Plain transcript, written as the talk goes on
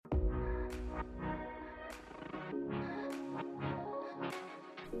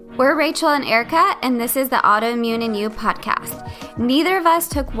We're Rachel and Erica, and this is the Autoimmune and You podcast. Neither of us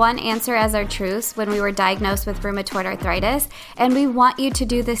took one answer as our truths when we were diagnosed with rheumatoid arthritis, and we want you to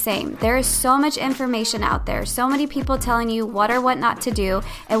do the same. There is so much information out there, so many people telling you what or what not to do,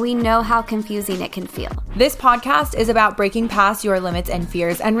 and we know how confusing it can feel. This podcast is about breaking past your limits and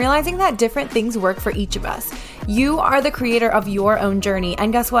fears and realizing that different things work for each of us. You are the creator of your own journey,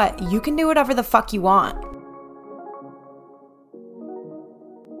 and guess what? You can do whatever the fuck you want.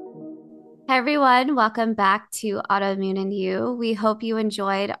 Hi everyone, welcome back to Autoimmune and You. We hope you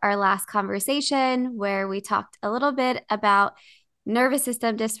enjoyed our last conversation where we talked a little bit about nervous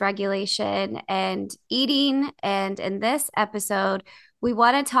system dysregulation and eating. And in this episode, we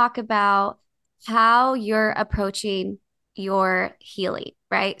want to talk about how you're approaching your healing,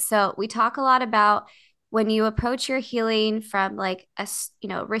 right? So we talk a lot about when you approach your healing from like a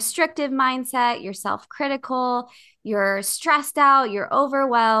restrictive mindset, you're self-critical, you're stressed out, you're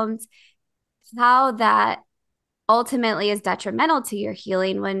overwhelmed, how that ultimately is detrimental to your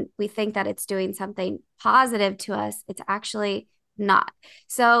healing. When we think that it's doing something positive to us, it's actually not.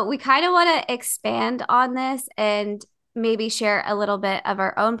 So we kind of want to expand on this and maybe share a little bit of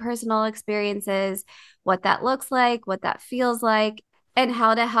our own personal experiences, what that looks like, what that feels like, and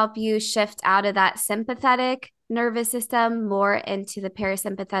how to help you shift out of that sympathetic nervous system more into the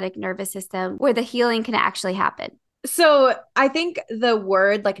parasympathetic nervous system where the healing can actually happen. So I think the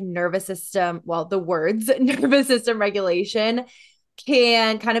word like nervous system, the words nervous system regulation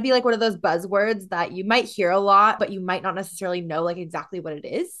can kind of be like one of those buzzwords that you might hear a lot, but you might not necessarily know like exactly what it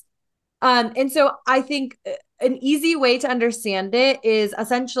is. And so I think an easy way to understand it is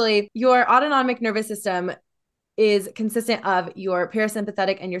essentially your autonomic nervous system is consistent of your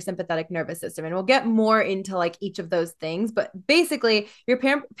parasympathetic and your sympathetic nervous system. And we'll get more into like each of those things, but basically your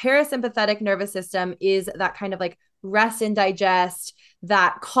parasympathetic nervous system is that kind of like rest and digest,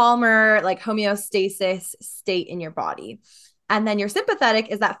 that calmer, like homeostasis state in your body. And then your sympathetic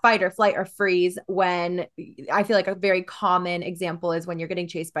is that fight or flight or freeze, when I feel like a very common example is when you're getting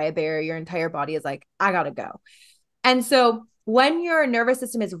chased by a bear, your entire body is like, I gotta go. And so when your nervous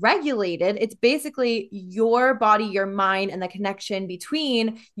system is regulated, it's basically your body, your mind, and the connection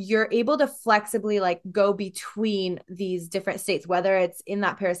between, you're able to flexibly like go between these different states, whether it's in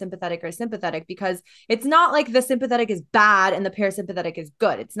that parasympathetic or sympathetic, because it's not like the sympathetic is bad and the parasympathetic is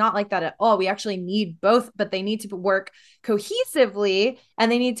good. It's not like that at all. We actually need both, but they need to work cohesively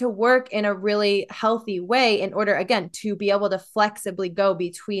and they need to work in a really healthy way in order, again, to be able to flexibly go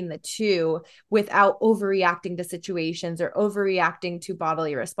between the two without overreacting to situations or overreacting to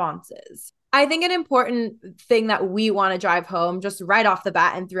bodily responses. I think an important thing that we want to drive home just right off the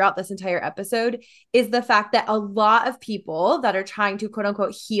bat and throughout this entire episode is the fact that a lot of people that are trying to quote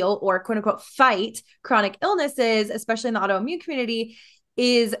unquote heal or quote unquote fight chronic illnesses, especially in the autoimmune community,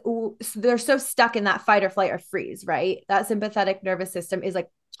 they're so stuck in that fight or flight or freeze, right? That sympathetic nervous system is like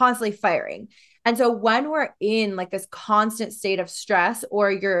constantly firing. And so when we're in like this constant state of stress,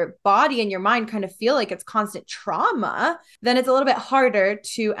 or your body and your mind kind of feel like it's constant trauma, then it's a little bit harder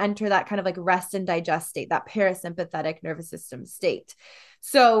to enter that kind of like rest and digest state, that parasympathetic nervous system state.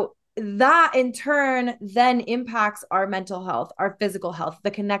 So that in turn then impacts our mental health, our physical health, the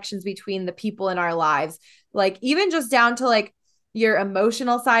connections between the people in our lives, like even just down to like your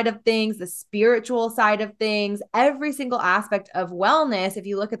emotional side of things, the spiritual side of things, every single aspect of wellness, if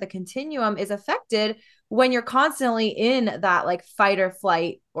you look at the continuum, is affected when you're constantly in that like fight or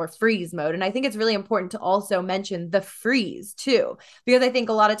flight or freeze mode. And I think it's really important to also mention the freeze too, because I think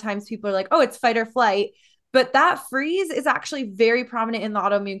a lot of times people are like, oh, it's fight or flight. But that freeze is actually very prominent in the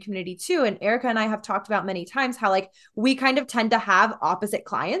autoimmune community too. And Erica and I have talked about many times how like we kind of tend to have opposite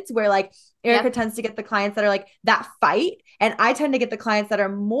clients, where like Erica tends to get the clients that are like that fight, and I tend to get the clients that are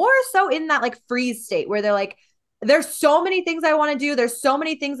more so in that like freeze state where they're like, there's so many things I want to do. There's so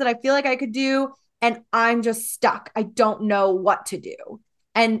many things that I feel like I could do, and I'm just stuck. I don't know what to do.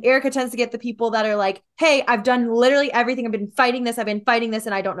 And Erica tends to get the people that are like, hey, I've done literally everything. I've been fighting this,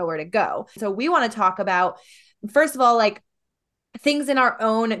 and I don't know where to go. So we want to talk about, first of all, like things in our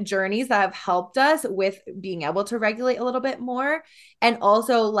own journeys that have helped us with being able to regulate a little bit more. And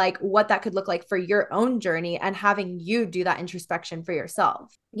also like what that could look like for your own journey and having you do that introspection for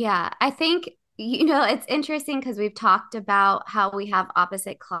yourself. Yeah, I think, it's interesting because we've talked about how we have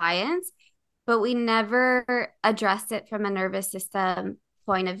opposite clients, but we never addressed it from a nervous system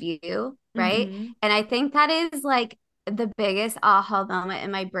point of view, right? Mm-hmm. And I think that is like the biggest aha moment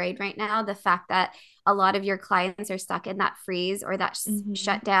in my brain right now, the fact that a lot of your clients are stuck in that freeze or that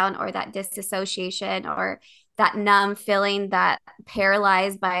shutdown or that disassociation or that numb feeling, that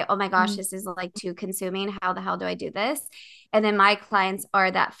paralyzed by, oh my gosh, Mhm. this is like too consuming. How the hell do I do this? And then my clients are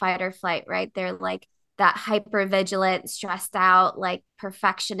that fight or flight, right? They're like that hyper vigilant, stressed out, like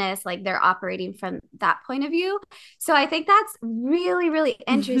perfectionist, like they're operating from that point of view. So I think that's really, really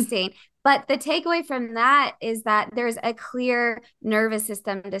interesting. But the takeaway from that is that there's a clear nervous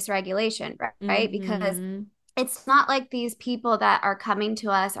system dysregulation, right? Because Mhm. it's not like these people that are coming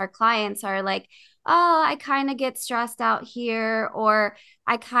to us, our clients are like, oh, I kind of get stressed out here, or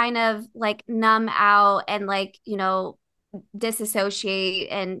I kind of like numb out and like, disassociate.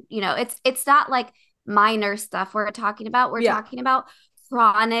 And, it's not like minor stuff we're talking about. We're Yeah. talking about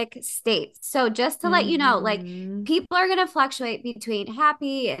chronic states. So just to let you know, like Mhm. people are going to fluctuate between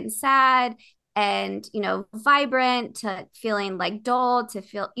happy and sad and, vibrant to feeling like dull to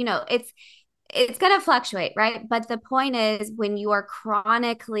feel, it's going to fluctuate, right? But the point is, when you are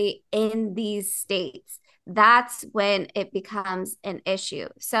chronically in these states, that's when it becomes an issue.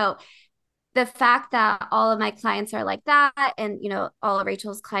 So the fact that all of my clients are like that, and all of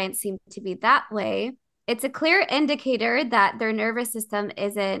Rachel's clients seem to be that way, it's a clear indicator that their nervous system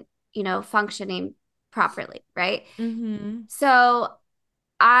isn't, functioning properly, right? Mhm. So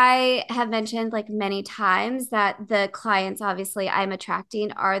I have mentioned like many times that the clients obviously I'm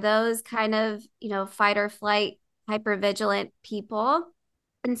attracting are those kind of, fight or flight, hyper vigilant people.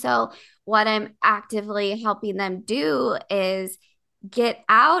 And so what I'm actively helping them do is get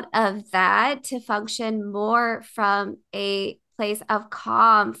out of that to function more from a place of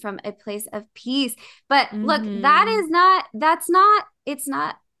calm, from a place of peace. But look, Mhm. it's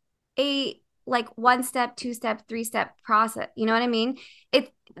not a like one step, two step, three-step process. You know what I mean?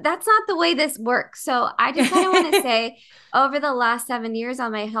 That's not the way this works. So I just kind of want to say over the last 7 years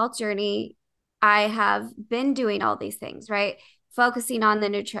on my health journey, I have been doing all these things, right? Focusing on the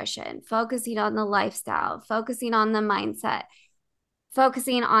nutrition, focusing on the lifestyle, focusing on the mindset,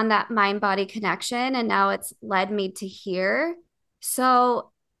 focusing on that mind body connection. And now it's led me to here.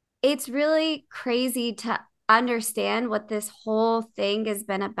 So it's really crazy to understand what this whole thing has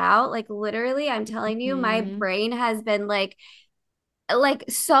been about. Like literally, I'm telling you, my Mhm. brain has been like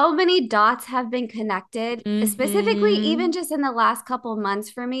so many dots have been connected, specifically even Mhm. just in the last couple months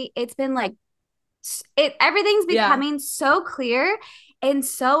for me. It's been like everything's Yeah. becoming so clear and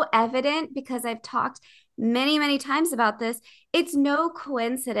so evident because I've talked many, many times about this. It's no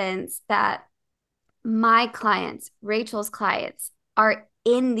coincidence that my clients, Rachel's clients, are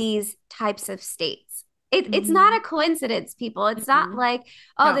in these types of states. It's not Mhm. a coincidence, people. It's not Mhm. like,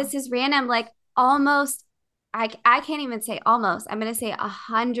 oh, No. this is random. Like almost, I can't even say almost. I'm going to say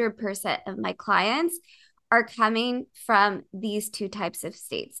 100% of my clients are coming from these two types of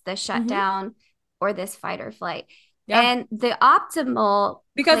states, the Mhm. shutdown or this fight or flight. Yeah. And the optimal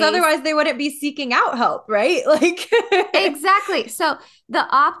Because place. otherwise they wouldn't be seeking out help, right? Like Exactly. So the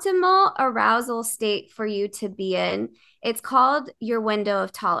optimal arousal state for you to be in, it's called your window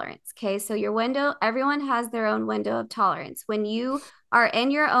of tolerance. Okay. So your window, everyone has their own window of tolerance. When you are in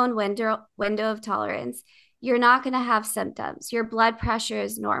your own window of tolerance, you're not going to have symptoms. Your blood pressure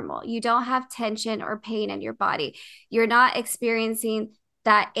is normal. You don't have tension or pain in your body. You're not experiencing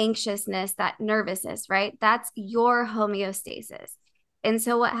that anxiousness, that nervousness, right? That's your homeostasis. And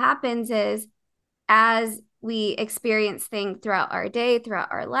so what happens is, as we experience things throughout our day,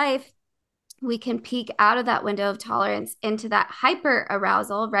 throughout our life, we can peak out of that window of tolerance into that hyper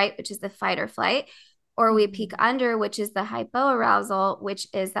arousal, right? Which is the fight or flight, or we peak Mhm. under, which is the hypo arousal, which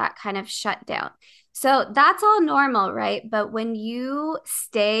is that kind of shutdown. So that's all normal, right? But when you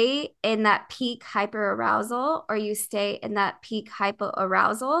stay in that peak hyper arousal or you stay in that peak hypo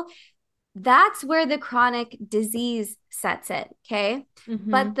arousal, that's where the chronic disease sets in. Okay.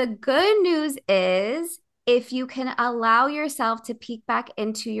 But Mhm. the good news is, if you can allow yourself to peek back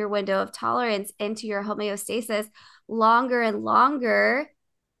into your window of tolerance, into your homeostasis longer and longer,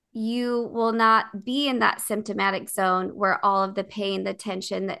 you will not be in that symptomatic zone where all of the pain, the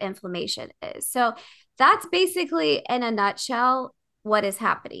tension, the inflammation is. So that's basically, in a nutshell, what is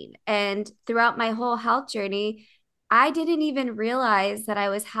happening. And throughout my whole health journey, I didn't even realize that I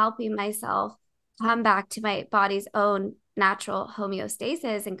was helping myself come back to my body's own natural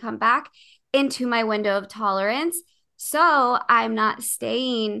homeostasis and come back into my window of tolerance. So I'm not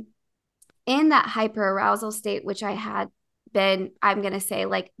staying in that hyper arousal state, which I had been, I'm going to say,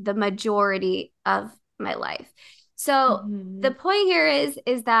 like the majority of my life. So the Mhm. point here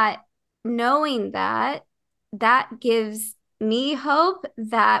is that knowing that, that gives me hope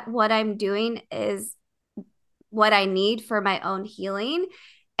that what I'm doing is what I need for my own healing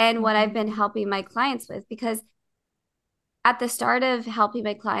and what I've been Mhm. helping my clients with. Because at the start of helping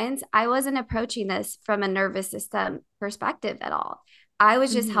my clients, I wasn't approaching this from a nervous system perspective at all. I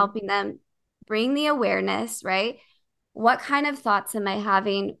was just Mm-hmm. helping them bring the awareness, right? What kind of thoughts am I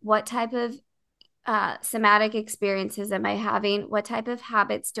having? What type of somatic experiences am I having? What type of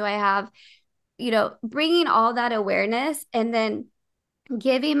habits do I have? Bringing all that awareness and then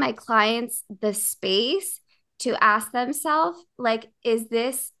giving my clients the space to ask themselves, like,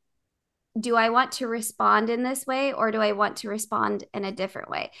 do I want to respond in this way or do I want to respond in a different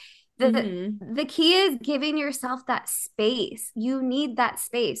way? The Mm-hmm. the key is giving yourself that space. You need that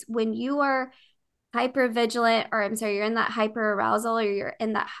space when you are hyper vigilant, or I'm sorry, you're in that hyper arousal, or you're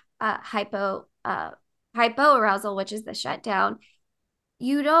in that hypo arousal, which is the shutdown.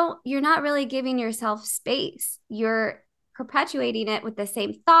 You're not really giving yourself space. You're perpetuating it with the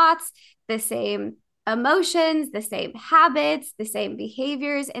same thoughts, the same emotions, the same habits, the same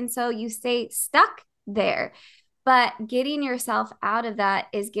behaviors. And so you stay stuck there. But getting yourself out of that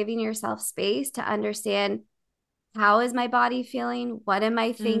is giving yourself space to understand, how is my body feeling? What am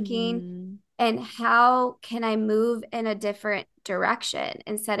I thinking? Mm-hmm. And how can I move in a different direction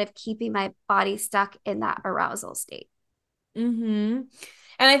instead of keeping my body stuck in that arousal state? Mm-hmm. And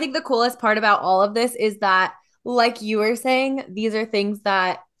I think the coolest part about all of this is that, like you were saying, these are things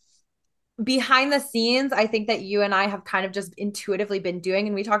that behind the scenes, I think that you and I have kind of just intuitively been doing.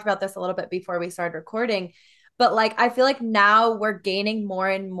 And we talked about this a little bit before we started recording. But like, I feel like now we're gaining more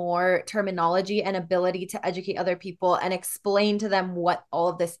and more terminology and ability to educate other people and explain to them what all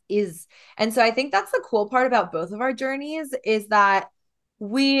of this is. And so I think that's the cool part about both of our journeys is that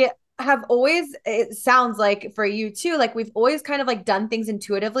we have always, it sounds like for you too, like we've always kind of like done things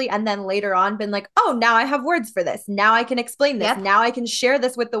intuitively and then later on been like, oh, now I have words for this. Now I can explain this. Yep. Now I can share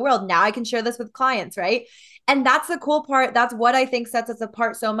this with the world. Now I can share this with clients, right? And that's the cool part. That's what I think sets us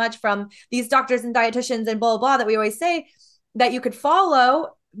apart so much from these doctors and dietitians and blah, blah, blah that we always say that you could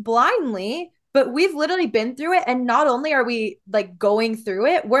follow blindly, but we've literally been through it. And not only are we like going through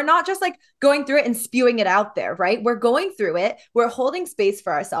it, we're not just like going through it and spewing it out there, right? We're going through it. We're holding space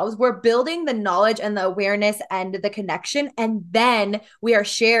for ourselves. We're building the knowledge and the awareness and the connection. And then we are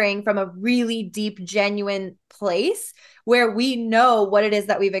sharing from a really deep, genuine place where we know what it is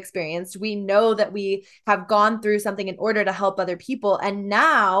that we've experienced. We know that we have gone through something in order to help other people. And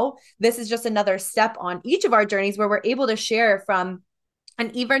now this is just another step on each of our journeys where we're able to share from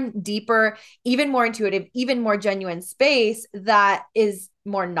an even deeper, even more intuitive, even more genuine space that is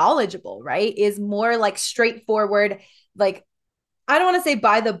more knowledgeable, right? Is more like straightforward, like I don't want to say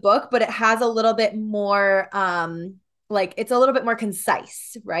by the book, but it has a little bit more like it's a little bit more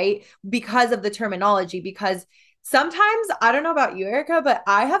concise, right? Because of the terminology, because sometimes I don't know about you, Erica, but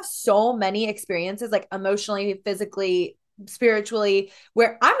I have so many experiences like emotionally, physically, spiritually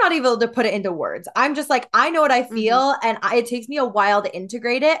where I'm not able to put it into words. I'm just like I know what I Mm-hmm. feel and it takes me a while to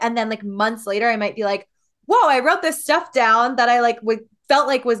integrate it and then like months later I might be like, "Whoa, I wrote this stuff down that I like felt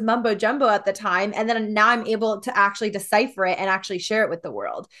like was mumbo jumbo at the time and then now I'm able to actually decipher it and actually share it with the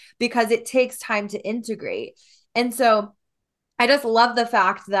world because it takes time to integrate." And so I just love the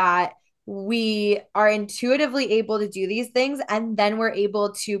fact that we are intuitively able to do these things and then we're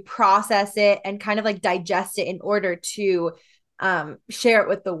able to process it and kind of like digest it in order to share it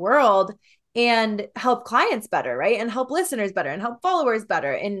with the world and help clients better, right? And help listeners better and help followers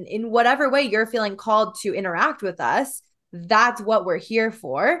better. And in whatever way you're feeling called to interact with us, that's what we're here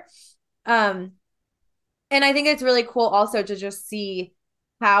for. Um, and I think it's really cool also to just see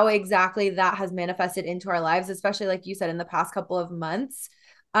how exactly that has manifested into our lives, especially like you said in the past couple of months.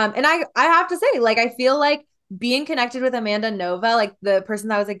 And I have to say, like I feel like being connected with Amanda Nova, like the person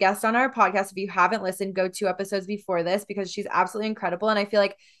that was a guest on our podcast, if you haven't listened, go 2 episodes before this because she's absolutely incredible. And I feel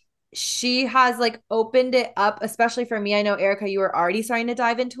like she has like opened it up, especially for me. I know Erica, you were already starting to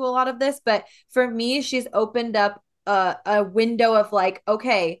dive into a lot of this, but for me, she's opened up a window of like,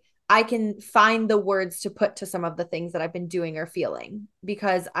 okay, I can find the words to put to some of the things that I've been doing or feeling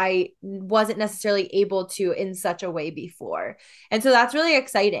because I wasn't necessarily able to in such a way before. And so that's really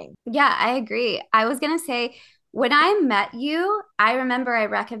exciting. Yeah, I agree. I was going to say, when I met you, I remember I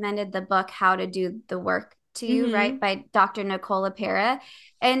recommended the book How to Do the Work to You, right, Mm-hmm. by Dr. Nicole LePera.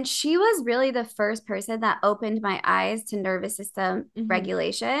 And she was really the first person that opened my eyes to nervous system Mm-hmm.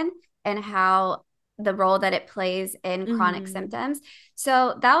 regulation and how the role that it plays in chronic Mm-hmm. symptoms.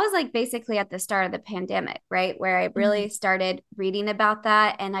 So that was like basically at the start of the pandemic, right, where I Mm-hmm. really started reading about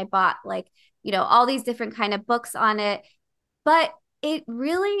that. And I bought like, all these different kind of books on it. But it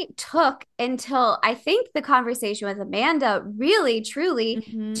really took until I think the conversation with Amanda really truly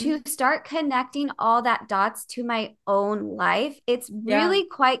Mm-hmm. to start connecting all that dots to my own life. It's Yeah. really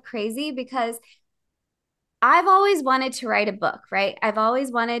quite crazy because I've always wanted to write a book, right? I've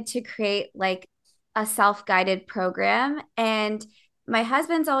always wanted to create like a self-guided program. And my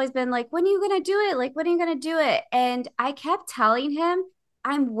husband's always been like, when are you going to do it? Like, when are you going to do it? And I kept telling him,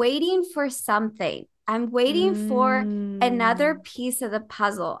 I'm waiting for something. I'm waiting for another Mm. piece of the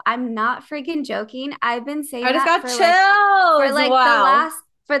puzzle. I'm not freaking joking. I've been I saying just that got for chills. like Wow.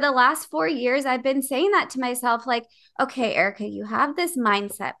 the last 4 years. I've been saying that to myself, like, okay, Erica, you have this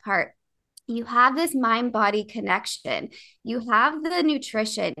mindset part, you have this mind body connection, you have the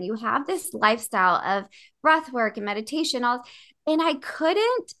nutrition, you have this lifestyle of breath work and meditation, all. And I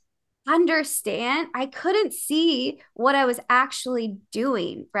couldn't understand, I couldn't see what I was actually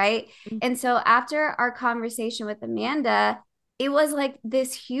doing, right? And so after our conversation with Amanda, it was like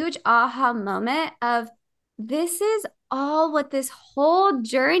this huge aha moment of, this is all what this whole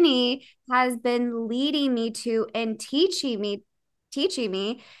journey has been leading me to and teaching me.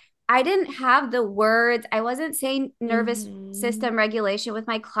 I didn't have the words. I wasn't saying nervous Mm-hmm. system regulation with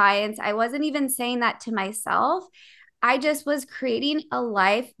my clients. I wasn't even saying that to myself. I just was creating a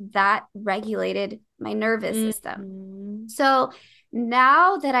life that regulated my nervous system. Mm-hmm. So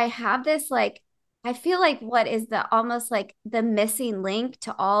now that I have this, like, I feel like what is the almost like the missing link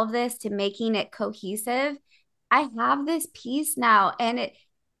to all of this, to making it cohesive. I have this piece now, and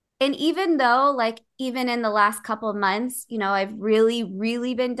even though, like, even in the last couple of months, I've really,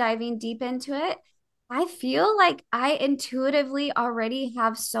 really been diving deep into it, I feel like I intuitively already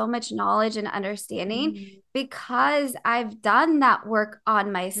have so much knowledge and understanding because I've done that work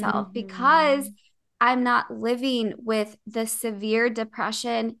on myself, because Mm-hmm. I'm not living with the severe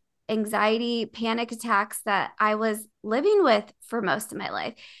depression, anxiety, panic attacks that I was living with for most of my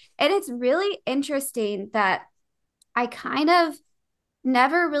life. And it's really interesting that I kind of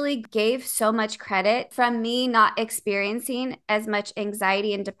never really gave so much credit from me not experiencing as much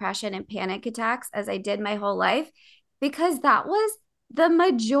anxiety and depression and panic attacks as I did my whole life, because that was the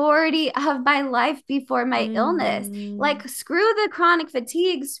majority of my life before my illness. Mm-hmm. Like, screw the chronic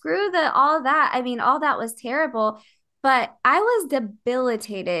fatigue, screw the all that. I mean, all that was terrible, but I was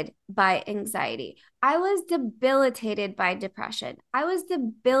debilitated by anxiety. I was debilitated by depression. I was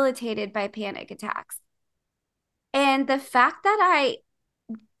debilitated by panic attacks. And the fact that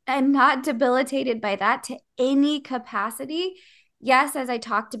I'm not debilitated by that to any capacity. Yes, as I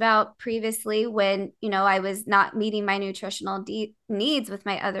talked about previously, when, I was not meeting my nutritional needs with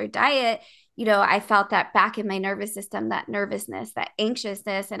my other diet, I felt that back in my nervous system, that nervousness, that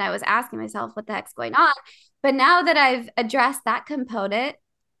anxiousness. And I was asking myself, what the heck's going on? But now that I've addressed that component,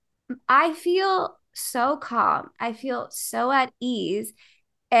 I feel so calm. I feel so at ease.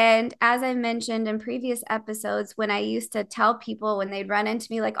 And as I mentioned in previous episodes, when I used to tell people when they'd run into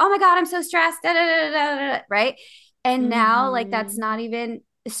me, like, oh my God, I'm so stressed, da, da, da, da, da, right? And now, like, that's Mm-hmm. not even,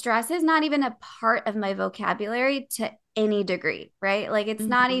 stress is not even a part of my vocabulary to any degree, right? Like, it's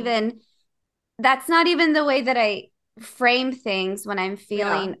not Mm-hmm. even, that's not even the way that I frame things when I'm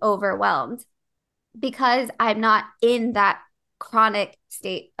Yeah. feeling overwhelmed, because I'm not in that chronic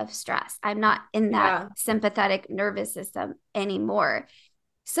state of stress. I'm not in that Yeah. sympathetic nervous system anymore.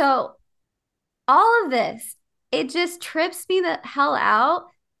 So all of this, it just trips me the hell out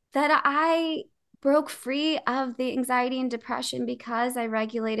that I broke free of the anxiety and depression because I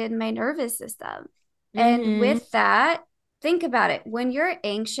regulated my nervous system. And Mm-hmm. with that, think about it. When you're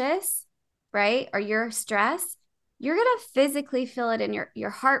anxious, right, or you're stressed, you're going to physically feel it in your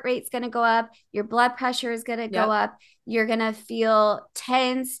heart rate's going to go up, your blood pressure is going to go Yep. up, you're going to feel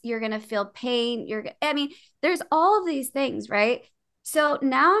tense, you're going to feel pain, I mean, there's all of these things, right? So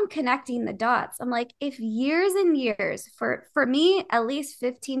now I'm connecting the dots. I'm like, if years and years, for me, at least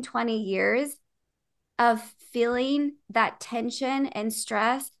 15, 20 years of feeling that tension and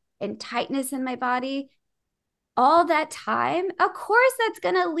stress and tightness in my body, all that time, of course that's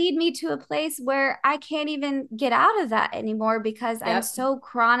going to lead me to a place where I can't even get out of that anymore because I'm Yep. so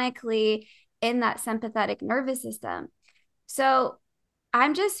chronically in that sympathetic nervous system. So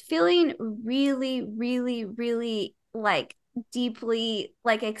I'm just feeling really, really, really like deeply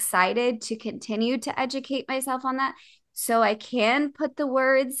like excited to continue to educate myself on that, so I can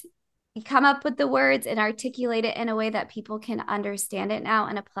come up with the words and articulate it in a way that people can understand it now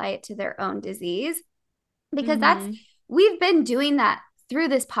and apply it to their own disease. Because Mm-hmm. we've been doing that through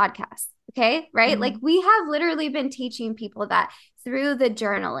this podcast. Okay. Right. Like, Mm-hmm. we have literally been teaching people that through the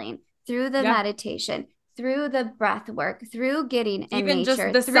journaling, through the Yeah. meditation, through the breath work, through getting in Even just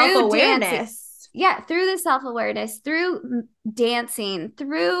nature, the through dancing. self-awareness. Yeah. Through the self awareness, through dancing,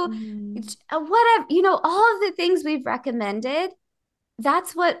 through Mm-hmm. whatever, all of the things we've recommended.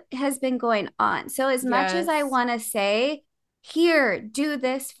 That's what has been going on. So, as much as I Yes. want to say, here, do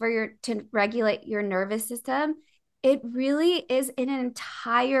this for your to regulate your nervous system. It really is an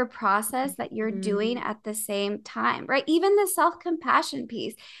entire process that you're doing Mhm. at the same time, right? Even the self-compassion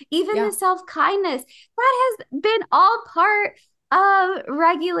piece, even the Yeah. self-kindness, that has been all part of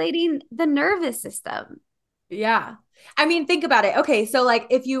regulating the nervous system. Yeah. I mean, think about it. Okay, so like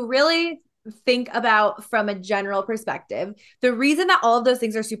if you really think about from a general perspective, the reason that all of those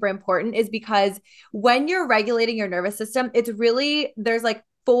things are super important is because when you're regulating your nervous system, it's really there's like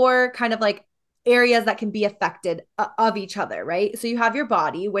four kind of like areas that can be affected of each other, right? So you have your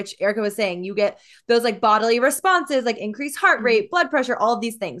body, which Erica was saying, you get those like bodily responses, like increased heart Mhm. rate, blood pressure, all of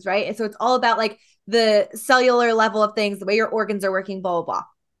these things, right? And so it's all about like the cellular level of things, the way your organs are working, blah, blah, blah.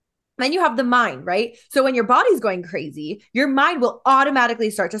 Then you have the mind, right? So when your body's going crazy, your mind will automatically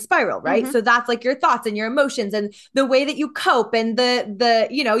start to spiral, right? Mhm. So that's like your thoughts and your emotions and the way that you cope and the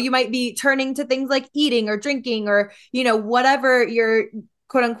you might be turning to things like eating or drinking or whatever your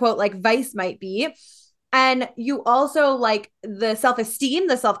quote unquote like vice might be. And you also like the self-esteem,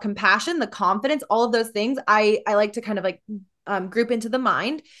 the self-compassion, the confidence, all of those things I like to kind of like group into the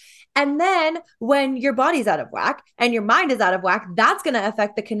mind. And then when your body's out of whack and your mind is out of whack, that's going to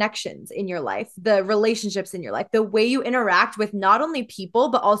affect the connections in your life, the relationships in your life, the way you interact with not only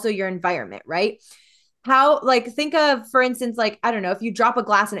people, but also your environment, right? How, like, think of, for instance, like, I don't know, if you drop a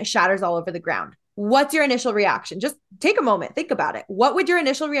glass and it shatters all over the ground, what's your initial reaction? Just take a moment, think about it. What would your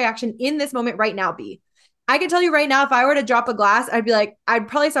initial reaction in this moment right now be? I can tell you right now, if I were to drop a glass, I'd be like, I'd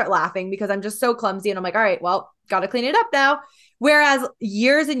probably start laughing because I'm just so clumsy. And I'm like, all right, well, got to clean it up now. Whereas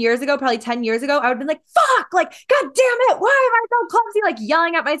years and years ago, probably 10 years ago, I would have been like, fuck, like, God damn it. Why am I so clumsy? Like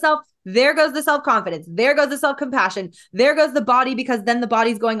yelling at myself. There goes the self confidence. There goes the self compassion. There goes the body because then the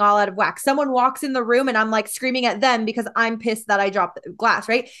body's going all out of whack. Someone walks in the room and I'm like screaming at them because I'm pissed that I dropped the glass,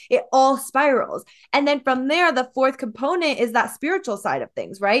 right? It all spirals. And then from there, the fourth component is that spiritual side of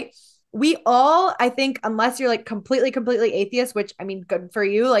things, right? We all, I think, unless you're like completely atheist, which I mean, good for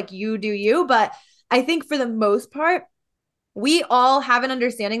you, like you do you, but I think for the most part, we all have an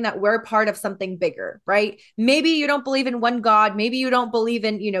understanding that we're part of something bigger, right? Maybe you don't believe in one God, maybe you don't believe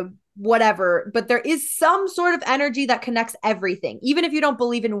in, whatever, but there is some sort of energy that connects everything, even if you don't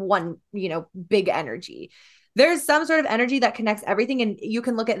believe in one, big energy. There's some sort of energy that connects everything, and you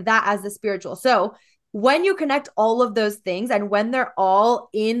can look at that as the spiritual. So when you connect all of those things and when they're all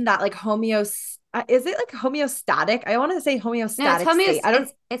in that like is it like homeostatic? I want to say No, homeostatic state. I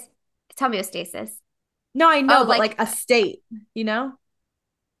don't it's homeostasis. know, I know, Oh, but like a state, you know?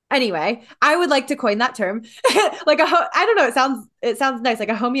 Anyway, I would like to coin that term. Like I don't know, it sounds nice, like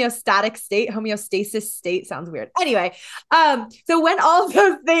a homeostatic state, homeostasis state sounds weird. Anyway, so when all of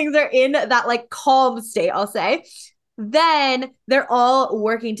those things are in that like calm state, I'll say, then they're all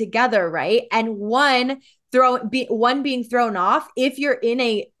working together, right? And one being thrown off, if you're in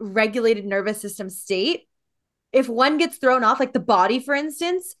a regulated nervous system state, if one gets thrown off, like the body, for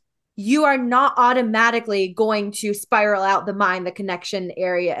instance, you are not automatically going to spiral out the mind, the connection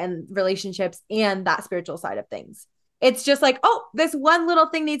area, and relationships and that spiritual side of things. It's just like, oh, this one little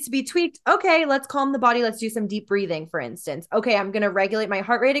thing needs to be tweaked. Okay, let's calm the body. Let's do some deep breathing, for instance. Okay, I'm going to regulate my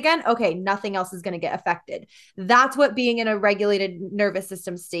heart rate again. Okay, nothing else is going to get affected. That's what being in a regulated nervous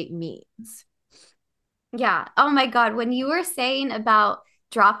system state means. Yeah. Oh my God. When you were saying about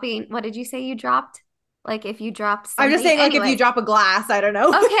dropping, what did you say you dropped? Like if you dropped I'm just something. saying, like, if you Anyway, drop a glass, I don't know.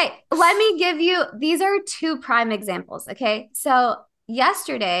 okay. Let me give you, these are two prime examples. Okay. So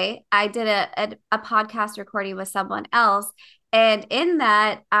yesterday I did a podcast recording with someone else. And in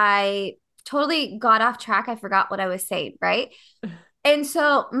that, I totally got off track. I forgot what I was saying. Right. And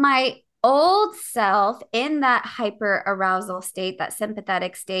so my old self in that hyper arousal state, that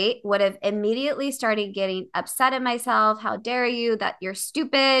sympathetic state, would have immediately started getting upset at myself. How dare you? That you're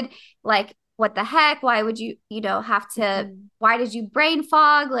stupid. Like, what the heck? Why would you, have to? Why did you brain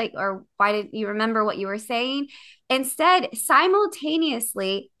fog? Like, or why did you remember what you were saying? Instead,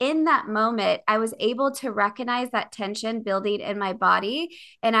 simultaneously in that moment, I was able to recognize that tension building in my body.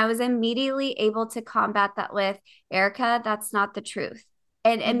 And I was immediately able to combat that with, Erica, that's not the truth.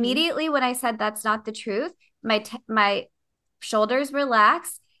 And Mm-hmm. immediately when I said that's not the truth, my shoulders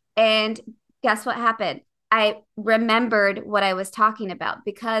relaxed, and guess what happened? I remembered what I was talking about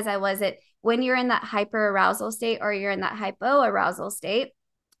because I wasn't, when you're in that hyper arousal state or you're in that hypo arousal state,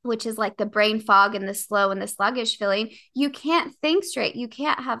 which is like the brain fog and the slow and the sluggish feeling, you can't think straight. You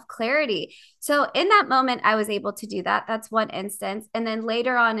can't have clarity. So in that moment, I was able to do that. That's one instance. And then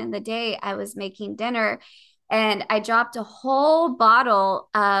later on in the day, I was making dinner and I dropped a whole bottle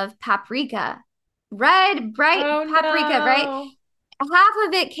of paprika, red, bright Oh paprika, right? no. Half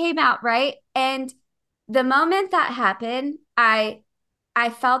of it came out, right? And the moment that happened, I I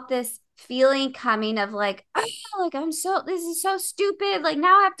felt this feeling coming of like, oh, like this is so stupid. Like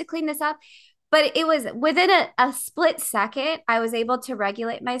now I have to clean this up. But it was within a split second, I was able to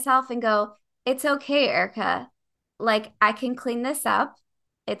regulate myself and go, it's okay, Erica. Like I can clean this up.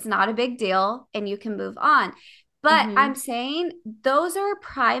 It's not a big deal and you can move on. But Mm-hmm. I'm saying those are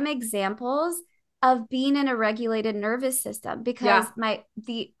prime examples of being in a regulated nervous system because Yeah.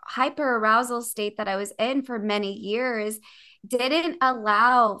 the hyper arousal state that I was in for many years didn't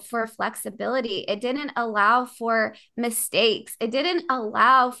allow for flexibility. It didn't allow for mistakes. It didn't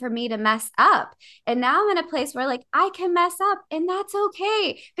allow for me to mess up. And now I'm in a place where like I can mess up and that's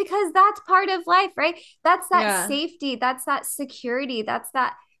okay because that's part of life, right? That's that Yeah. safety, that's that security, that's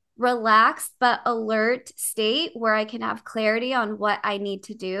that relaxed but alert state where I can have clarity on what I need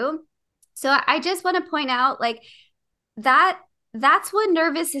to do. So I just want to point out like that that's what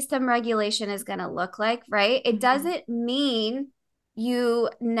nervous system regulation is going to look like, right? It Mm-hmm. doesn't mean you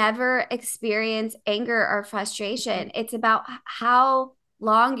never experience anger or Mm-hmm. frustration. It's about how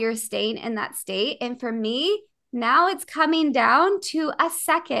long you're staying in that state. And for me, now it's coming down to a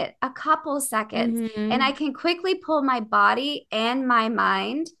second, a couple seconds, and I Mm-hmm. can quickly pull my body and my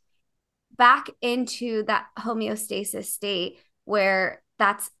mind back into that homeostasis state where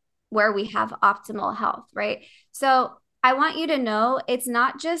that's where we have optimal health, right? So I want you to know it's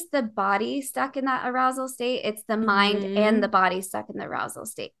not just the body stuck in that arousal state, it's the mind and the Mm-hmm. body stuck in the arousal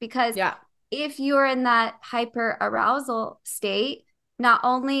state. Because Yeah. if you're in that hyper arousal state, not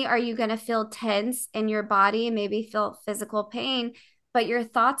only are you going to feel tense in your body and maybe feel physical pain, but your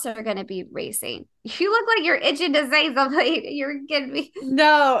thoughts are going to be racing. You look like you're itching to say something. You're getting me.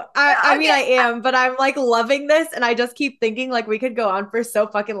 No, I mean Okay. I am, but I'm like loving this and I just keep thinking like we could go on for so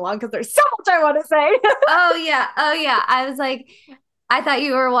fucking long because there's so much I want to say. Oh yeah. Oh yeah. I was like, I thought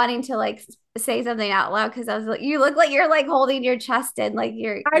you were wanting to like say something out loud because I was like, you look like you're like holding your chest in, like I'm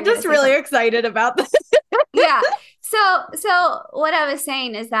you're gonna just say really something. excited about this. Yeah. So what I was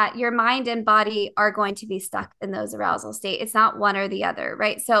saying is that your mind and body are going to be stuck in those arousal state. It's not one or the other,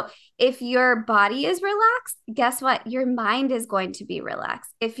 right? So if your body is relaxed, guess what? Your mind is going to be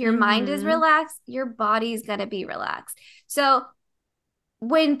relaxed. If your mind is Mm-hmm. relaxed, your body is going to be relaxed. So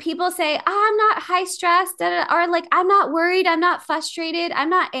when people say, oh, I'm not high stressed, or like, I'm not worried, I'm not frustrated,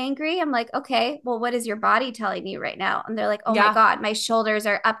 I'm not angry, I'm like, okay, well, what is your body telling you right now? And they're like, oh my Yeah. God, my shoulders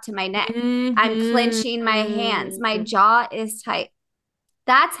are up to my neck. I'm clenching my hands. My Mm-hmm. jaw is tight.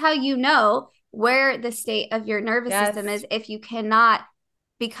 That's how you know where the state of your nervous system Yes. is if you cannot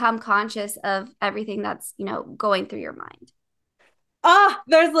become conscious of everything that's, going through your mind. Ah,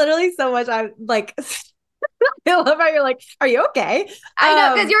 there's literally so much I'm like I love how you're like, are you okay? I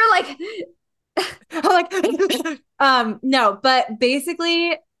know, because you're like, I'm like no, but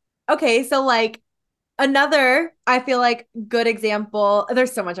basically, okay, so like another, I feel like good example.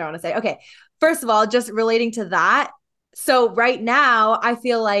 There's so much I want to say. Okay. First of all, just relating to that. So right now, I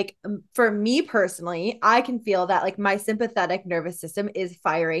feel like for me personally, I can feel that like my sympathetic nervous system is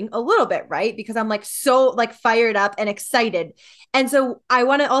firing a little bit, right? Because I'm like so like fired up and excited. And so I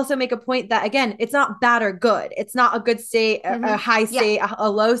want to also make a point that again, it's not bad or good. It's not a good state, a mm-hmm. high Yeah, state, a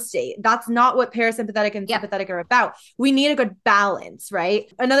low state. That's not what parasympathetic and yep. sympathetic are about. We need a good balance,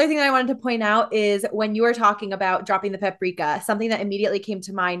 right? Another thing that I wanted to point out is when you were talking about dropping the paprika, something that immediately came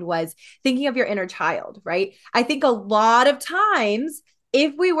to mind was thinking of your inner child, right? I think a lot of times,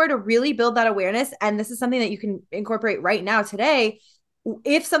 if we were to really build that awareness, and this is something that you can incorporate right now today,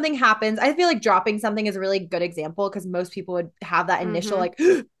 if something happens, I feel like dropping something is a really good example because most people would have that initial Mm-hmm.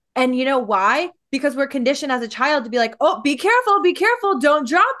 like, and you know why? Because we're conditioned as a child to be like, oh, be careful, don't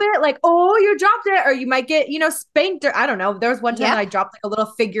drop it. Like, oh, you dropped it, or you might get, spanked, or I don't know. There was one time that I Yep. dropped like a little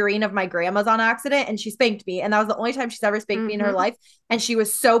figurine of my grandma's on accident and she spanked me. And that was the only time she's ever spanked me in her Mm-hmm. life. And she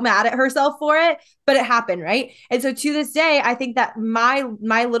was so mad at herself for it, but it happened, right? And so to this day, I think that my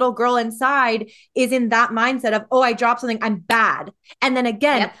little girl inside is in that mindset of, oh, I dropped something, I'm bad. And then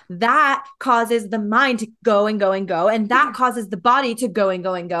again, Yep. that causes the mind to go and go and go. And that causes the body to go and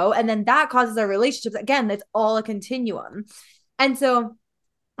go and go. And then that causes our relationships. Again, it's all a continuum. And so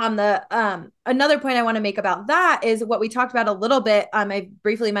on the another point I want to make about that is what we talked about a little bit. I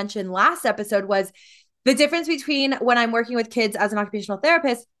briefly mentioned last episode was the difference between when I'm working with kids as an occupational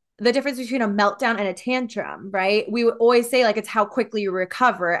therapist, the difference between a meltdown and a tantrum, right? We would always say like it's how quickly you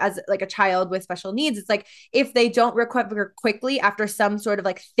recover as like a child with special needs. It's like if they don't recover quickly after some sort of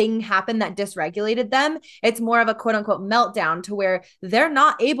like thing happened that dysregulated them, it's more of a quote unquote meltdown to where they're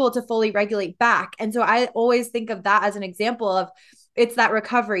not able to fully regulate back. And so I always think of that as an example of it's that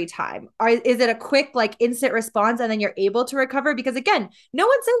recovery time. Is it a quick, like instant response and then you're able to recover? Because again, no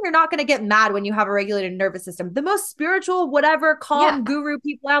one's saying you're not going to get mad when you have a regulated nervous system. The most spiritual, whatever, Yeah. calm guru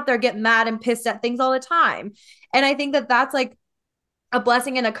people out there get mad and pissed at things all the time. And I think that that's like a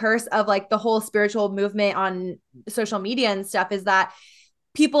blessing and a curse of like the whole spiritual movement on social media and stuff, is that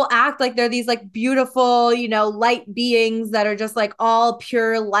people act like they're these like beautiful, light beings that are just like all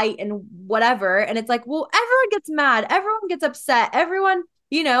pure light and whatever. And it's like, well, everyone gets mad, everyone gets upset, everyone,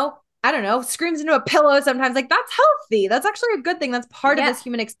 I don't know, screams into a pillow sometimes. Like, that's healthy. That's actually a good thing. That's part of Yeah. this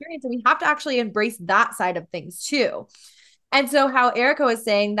human experience. And we have to actually embrace that side of things too. And so, how Erica was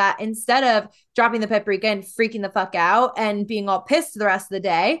saying that instead of dropping the paprika and freaking the fuck out and being all pissed the rest of the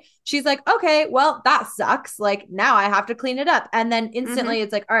day, she's like, okay, well, that sucks. Like, now I have to clean it up. And then Mm-hmm. instantly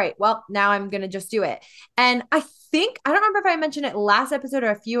it's like, all right, well, now I'm going to just do it. And I don't remember if I mentioned it last episode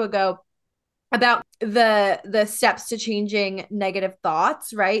or a few ago about the steps to changing negative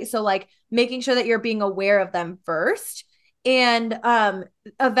thoughts, right? So like making sure that you're being aware of them first, and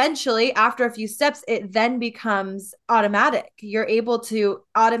eventually after a few steps it then becomes automatic. You're able to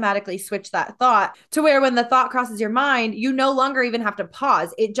automatically switch that thought to where when the thought crosses your mind, you no longer even have to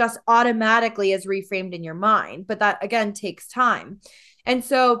pause. It just automatically is reframed in your mind, but that again takes time. And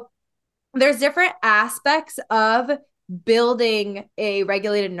so there's different aspects of building a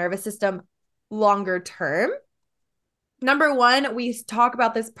regulated nervous system longer term. Number one, we talk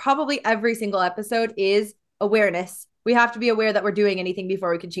about this probably every single episode, is awareness. We have to be aware that we're doing anything before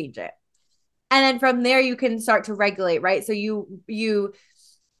we can change it. And then from there you can start to regulate, right? So you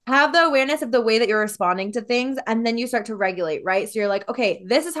have the awareness of the way that you're responding to things, and then you start to regulate, right? So you're like, okay,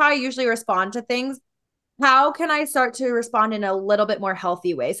 this is how I usually respond to things. How can I start to respond in a little bit more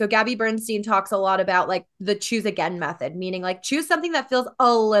healthy way? So Gabby Bernstein talks a lot about like the choose again method, meaning like choose something that feels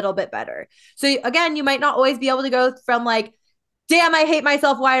a little bit better. So again, you might not always be able to go from like, damn, I hate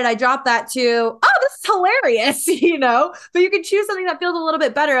myself, why did I drop that, to, oh, this is hilarious, but you can choose something that feels a little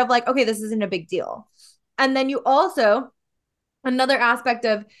bit better, of like, okay, this isn't a big deal. And then you also, another aspect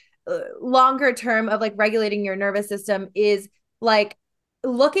of longer term of like regulating your nervous system is like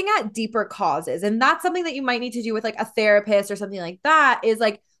looking at deeper causes. And that's something that you might need to do with like a therapist or something like that, is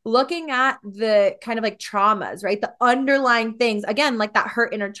like looking at the kind of like traumas, right? The underlying things, again, like that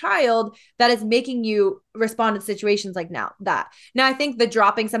hurt inner child that is making you respond to situations like that. Now, I think the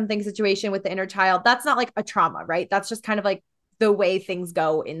dropping something situation with the inner child, that's not like a trauma, right? That's just kind of like the way things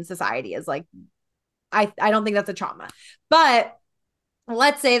go in society, is like, I don't think that's a trauma. But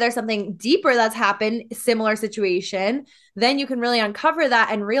let's say there's something deeper that's happened, similar situation, then you can really uncover that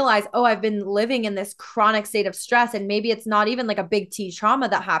and realize, oh, I've been living in this chronic state of stress. And maybe it's not even like a big T trauma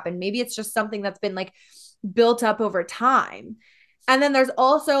that happened. Maybe it's just something that's been like built up over time. And then there's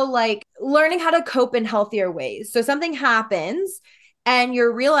also like learning how to cope in healthier ways. So something happens and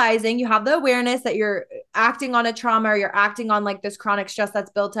you're realizing, you have the awareness that you're acting on a trauma, or you're acting on like this chronic stress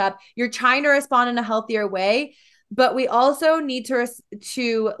that's built up. You're trying to respond in a healthier way, but we also need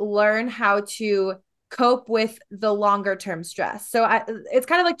to learn how to cope with the longer term stress. So it's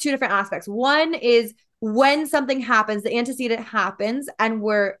kind of like two different aspects. One is when something happens, the antecedent happens, and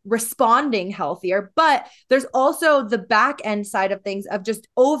we're responding healthier. But there's also the back end side of things of just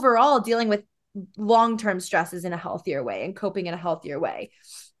overall dealing with long-term stresses in a healthier way and coping in a healthier way.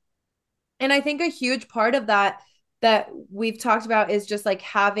 And I think a huge part of that we've talked about is just like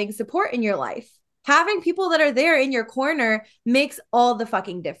having support in your life. Having people that are there in your corner makes all the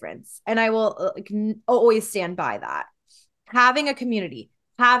fucking difference. And I will always stand by that. Having a community,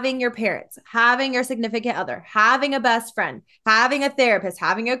 having your parents, having your significant other, having a best friend, having a therapist,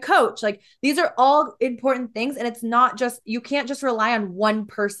 having a coach, like these are all important things. And it's not just, you can't just rely on one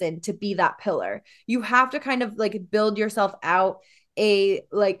person to be that pillar. You have to kind of like build yourself out a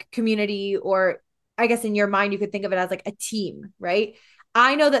like community, or I guess in your mind, you could think of it as like a team, right?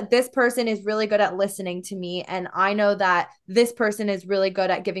 I know that this person is really good at listening to me. And I know that this person is really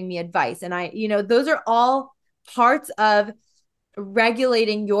good at giving me advice. And those are all parts of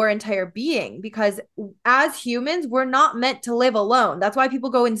regulating your entire being, because as humans, we're not meant to live alone. That's why people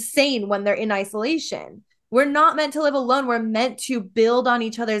go insane when they're in isolation. We're not meant to live alone. We're meant to build on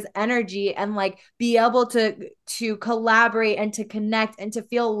each other's energy and like be able to collaborate and to connect and to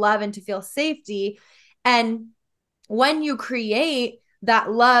feel love and to feel safety. And when you create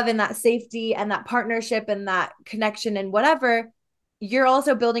that love and that safety and that partnership and that connection and whatever, you're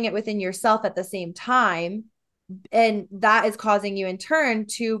also building it within yourself at the same time. And that is causing you in turn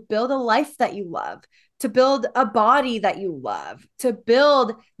to build a life that you love, to build a body that you love, to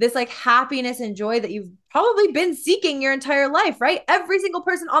build this like happiness and joy that you've probably been seeking your entire life, right? Every single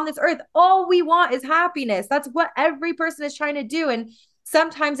person on this earth, all we want is happiness. That's what every person is trying to do. And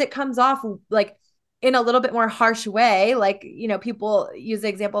sometimes it comes off like in a little bit more harsh way. Like, you know, people use the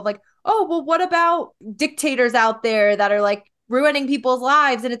example of like, oh, well, what about dictators out there that are like ruining people's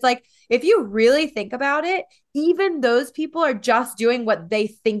lives? And it's like, if you really think about it, even those people are just doing what they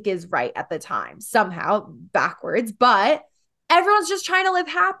think is right at the time, somehow backwards, but everyone's just trying to live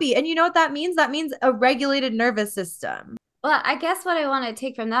happy. And you know what that means? That means a regulated nervous system. Well, I guess what I want to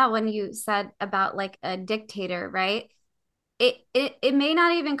take from that when you said about like a dictator, right? It may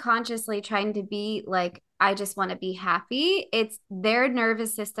not even consciously trying to be like I just want to be happy. It's their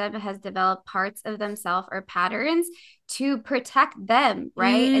nervous system has developed parts of themselves or patterns to protect them,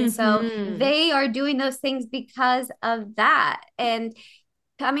 right? And so Mm-hmm. they are doing those things because of that. And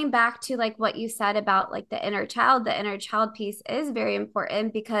coming back to like what you said about like the inner child piece is very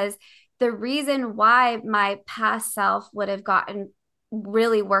important because the reason why my past self would have gotten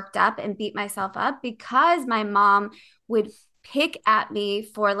really worked up and beat myself up because my mom would pick at me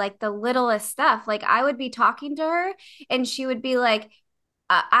for like the littlest stuff. Like I would be talking to her and she would be like,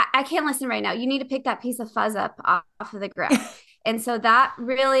 I can't listen right now. You need to pick that piece of fuzz up off of the ground. And so that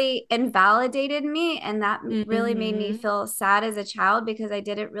really invalidated me. And that really made me Mm-hmm. feel sad as a child because I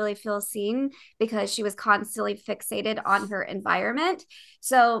didn't really feel seen because she was constantly fixated on her environment.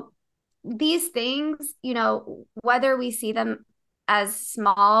 So these things, you know, whether we see them as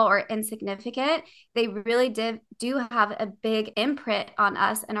small or insignificant, they really do have a big imprint on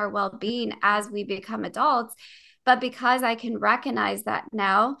us and our well-being as we become adults. But because I can recognize that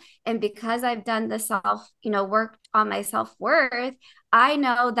now, and because I've done the self, you know, work on my self-worth, I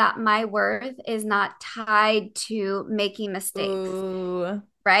know that my worth is not tied to making mistakes, Ooh.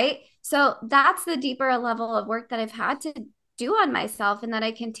 right? So that's the deeper level of work that I've had to do on myself and that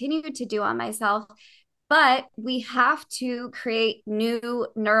I continue to do on myself. But we have to create new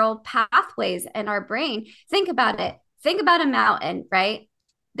neural pathways in our brain. Think about it. Think about a mountain, right?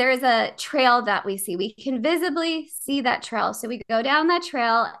 There's a trail that we see. We can visibly see that trail. So we go down that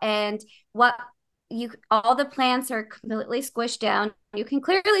trail and what you all the plants are completely squished down. You can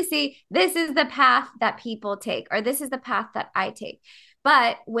clearly see this is the path that people take, or this is the path that I take.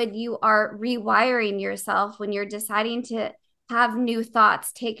 But when you are rewiring yourself, when you're deciding to have new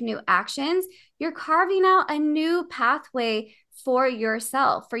thoughts, take new actions, you're carving out a new pathway for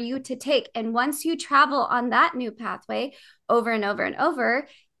yourself, for you to take. And once you travel on that new pathway over and over and over,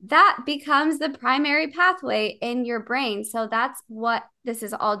 that becomes the primary pathway in your brain. So that's what this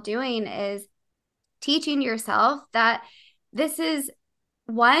is all doing is teaching yourself that this is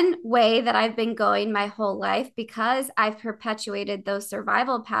one way that I've been going my whole life because I've perpetuated those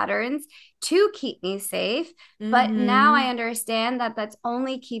survival patterns to keep me safe. But now I Mm-hmm. understand that that's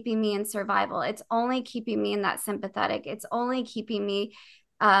only keeping me in survival. It's only keeping me in that sympathetic. It's only keeping me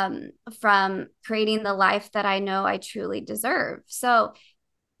from creating the life that I know I truly deserve. So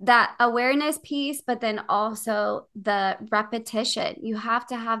that awareness piece, but then also the repetition. You have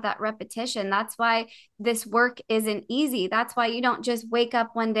to have that repetition. That's why this work isn't easy. That's why you don't just wake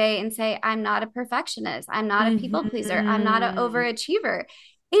up one day and say, I'm not a perfectionist. I'm not a people pleaser. I'm not an Mm-hmm. overachiever.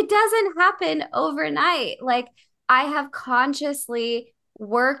 It doesn't happen overnight. Like I have consciously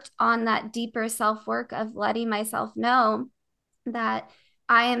worked on that deeper self work of letting myself know that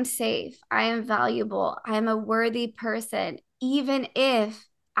I am safe, I am valuable, I am a worthy person, even if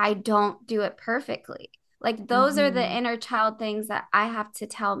I don't do it perfectly. Like those are the Mm-hmm. inner child things that I have to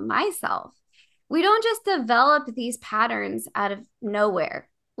tell myself. We don't just develop these patterns out of nowhere.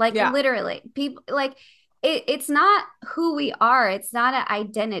 Like Yeah. literally, people like it's not who we are. It's not an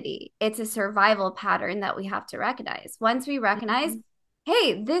identity. It's a survival pattern that we have to recognize. Once we recognize, Mm-hmm.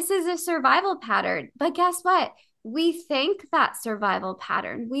 hey, this is a survival pattern. But guess what? We think that survival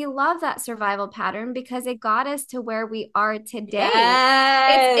pattern. We love that survival pattern because it got us to where we are today.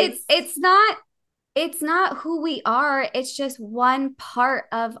 It's Yes. it's it's not it's not who we are. It's just one part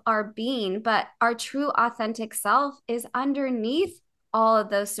of our being, but our true authentic self is underneath all of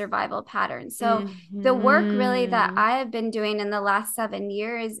those survival patterns. So the work really that Mm-hmm. I have been doing in the last 7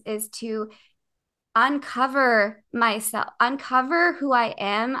 years is to uncover myself, uncover who I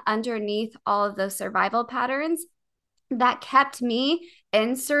am underneath all of those survival patterns that kept me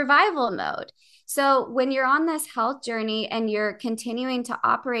in survival mode. So when you're on this health journey and you're continuing to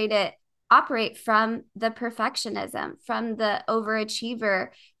operate from the perfectionism, from the overachiever,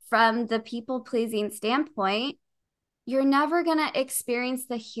 from the people pleasing standpoint, you're never going to experience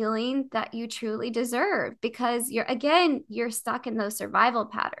the healing that you truly deserve because you're stuck in those survival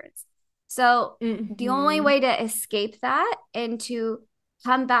patterns. So the only Mm-hmm. way to escape that and to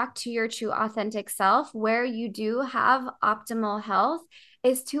come back to your true authentic self where you do have optimal health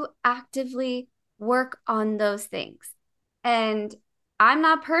is to actively work on those things. And I'm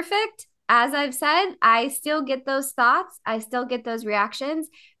not perfect. As I've said, I still get those thoughts, I still get those reactions,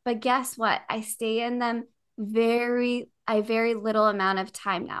 but guess what? I stay in them very little amount of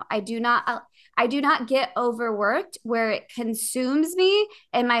time now. I do not get overworked where it consumes me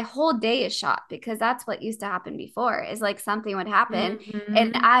and my whole day is shot, because that's what used to happen before, is like something would happen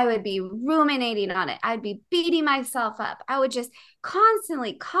and Mm-hmm. I would be ruminating on it. I'd be beating myself up. I would just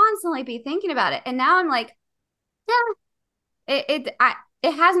constantly be thinking about it. And now I'm like, yeah,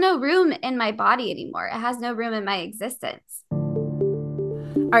 it has no room in my body anymore. It has no room in my existence.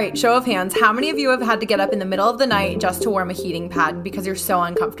 All right, show of hands. How many of you have had to get up in the middle of the night just to warm a heating pad because you're so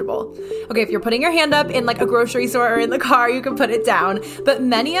uncomfortable? Okay, if you're putting your hand up in like a grocery store or in the car, you can put it down. But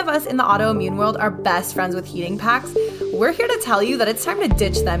many of us in the autoimmune world are best friends with heating packs. We're here to tell you that it's time to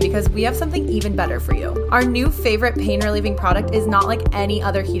ditch them because we have something even better for you. Our new favorite pain relieving product is not like any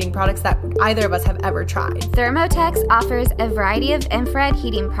other heating products that either of us have ever tried. Thermotex offers a variety of infrared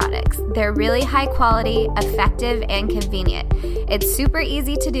heating products. They're really high quality, effective, and convenient. It's super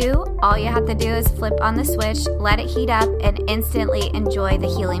easy to do. All you have to do is flip on the switch, let it heat up, and instantly enjoy the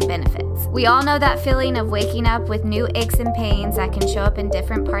healing benefits. We all know that feeling of waking up with new aches and pains that can show up in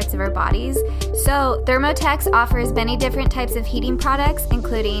different parts of our bodies. So Thermotex offers many different types of heating products,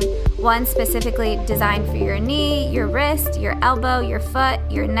 including one specifically designed for your knee, your wrist, your elbow, your foot,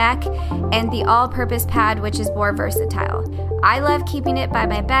 your neck, and the all-purpose pad, which is more versatile. I love keeping it by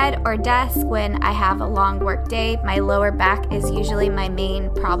my bed or desk when I have a long work day. My lower back is usually my main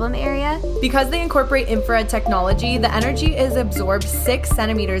problem area. Because they incorporate infrared technology, the energy is absorbed 6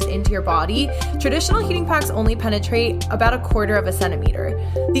 centimeters into your body. Traditional heating packs only penetrate about 1/4 of a centimeter.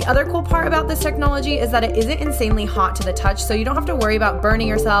 The other cool part about this technology is that it isn't insanely hot to the touch, so you don't have to worry about burning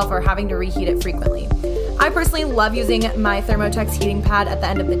yourself or having to reheat it frequently. I personally love using my Thermotex heating pad at the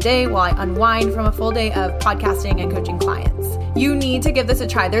end of the day while I unwind from a full day of podcasting and coaching clients. You need to give this a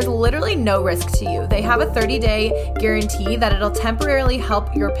try. There's literally no risk to you. They have a 30-day guarantee that it'll temporarily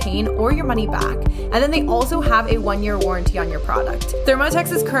help your pain or your money back. And then they also have a 1-year warranty on your product.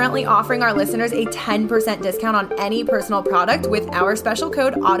 Thermotex is currently offering our listeners a 10% discount on any personal product with our special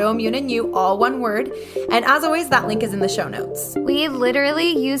code AutoimmuneandYou, all one word. And as always, that link is in the show notes. We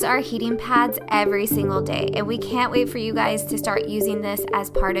literally use our heating pads every single day, and we can't wait for you guys to start using this as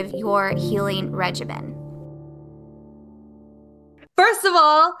part of your healing regimen. First of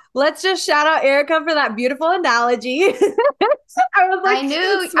all, let's just shout out Erica for that beautiful analogy. I was like, I knew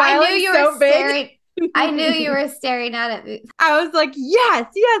you so were big. staring. I knew you were staring at it. I was like, yes,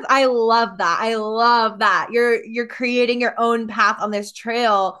 I love that. I love that. You're creating your own path on this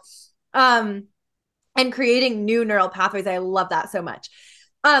trail, and creating new neural pathways. I love that so much.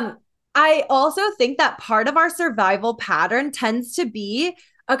 I also think that part of our survival pattern tends to be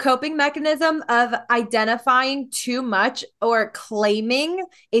a coping mechanism of identifying too much or claiming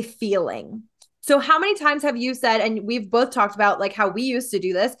a feeling. So how many times have you said, and we've both talked about like how we used to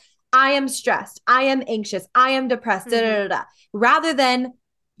do this, I am stressed, I am anxious, I am depressed, rather than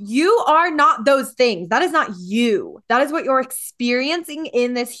you are not those things. That is not you. That is what you're experiencing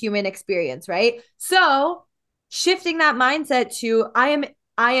in this human experience, right? So shifting that mindset to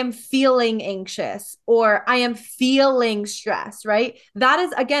I am feeling anxious or I am feeling stressed, right? That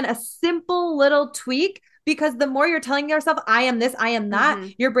is, again, a simple little tweak, because the more you're telling yourself, I am this, I am that,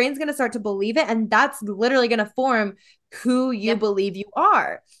 your brain's going to start to believe it. And that's literally going to form who you believe you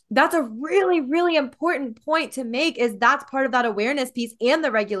are. That's a really, really important point to make, is that's part of that awareness piece and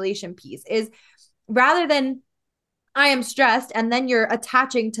the regulation piece, is rather than I am stressed, and then you're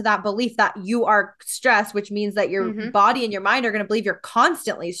attaching to that belief that you are stressed, which means that your body and your mind are going to believe you're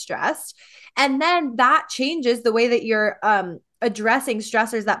constantly stressed. And then that changes the way that you're addressing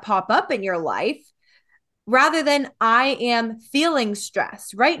stressors that pop up in your life, rather than I am feeling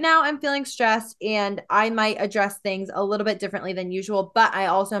stressed. Right now I'm feeling stressed and I might address things a little bit differently than usual, but I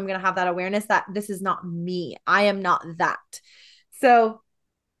also am going to have that awareness that this is not me. I am not that. So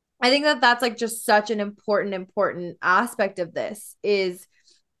I think that that's like just such an important aspect of this, is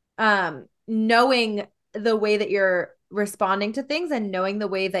knowing the way that you're responding to things and knowing the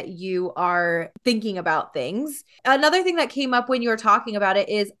way that you are thinking about things. Another thing that came up when you were talking about it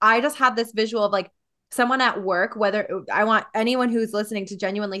is I just had this visual of like someone at work, whether I want anyone who's listening to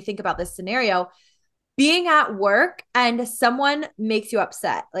genuinely think about this scenario, being at work and someone makes you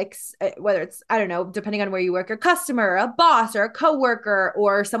upset, like whether it's, I don't know, depending on where you work, a customer, a boss, or a coworker,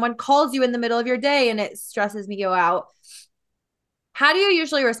 or someone calls you in the middle of your day and it stresses me out. How do you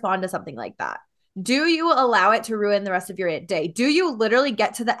usually respond to something like that? Do you allow it to ruin the rest of your day? Do you literally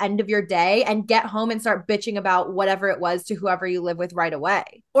get to the end of your day and get home and start bitching about whatever it was to whoever you live with right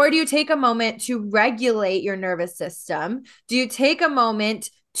away? Or do you take a moment to regulate your nervous system? Do you take a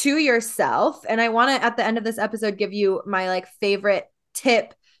moment to yourself? And I want to, at the end of this episode, give you my like favorite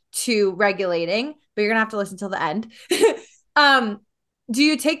tip to regulating, but you're going to have to listen till the end. Do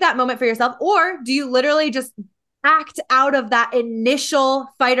you take that moment for yourself, or do you literally just act out of that initial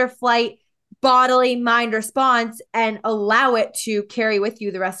fight or flight bodily mind response and allow it to carry with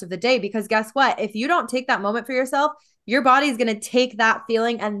you the rest of the day? Because guess what? If you don't take that moment for yourself, your body is going to take that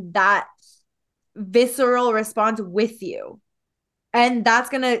feeling and that visceral response with you. And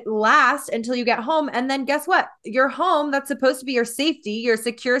that's going to last until you get home. And then guess what? Your home, that's supposed to be your safety, your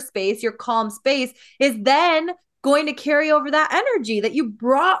secure space, your calm space, is then going to carry over that energy that you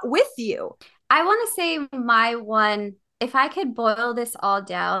brought with you. I want to say my one, if I could boil this all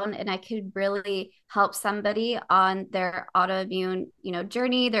down and I could really help somebody on their autoimmune,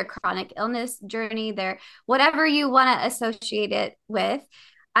 journey, their chronic illness journey, their whatever you want to associate it with,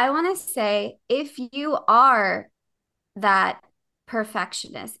 I want to say if you are that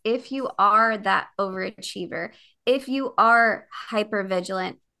perfectionist, if you are that overachiever, if you are hyper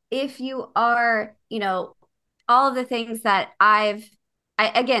vigilant, if you are, all of the things that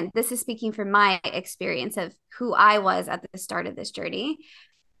again, this is speaking from my experience of who I was at the start of this journey.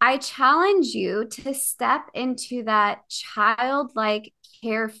 I challenge you to step into that childlike,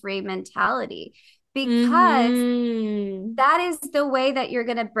 carefree mentality, because that is the way that you're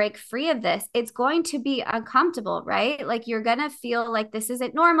going to break free of this. It's going to be uncomfortable, right? Like you're going to feel like this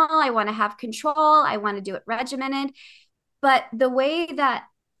isn't normal. I want to have control. I want to do it regimented. But the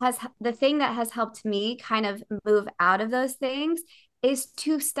thing that has helped me kind of move out of those things is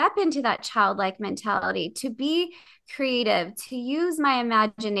to step into that childlike mentality, to be creative, to use my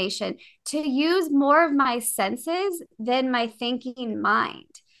imagination, to use more of my senses than my thinking mind,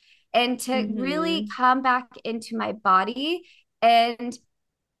 and to really come back into my body and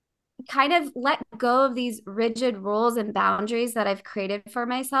kind of let go of these rigid rules and boundaries that I've created for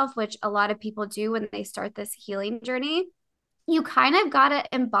myself, which a lot of people do when they start this healing journey. You kind of got to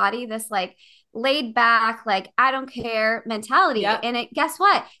embody this like laid back, like, I don't care mentality. Yep. And guess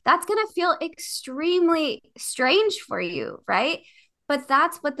what? That's going to feel extremely strange for you, right? But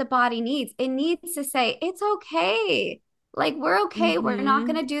that's what the body needs. It needs to say, it's okay. Like, we're okay. We're not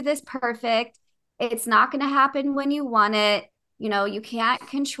going to do this perfect. It's not going to happen when you want it. You can't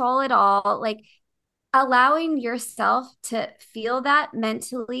control it all. Like, allowing yourself to feel that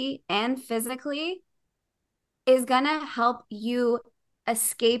mentally and physically is going to help you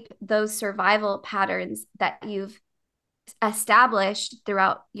escape those survival patterns that you've established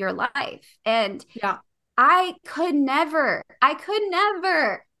throughout your life. And yeah, I could never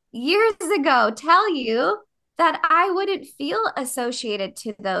years ago tell you that I wouldn't feel associated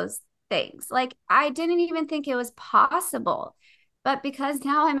to those things. Like, I didn't even think it was possible. But because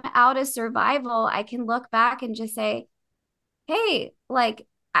now I'm out of survival, I can look back and just say, hey, like,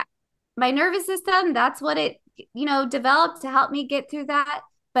 my nervous system, that's what it developed to help me get through that.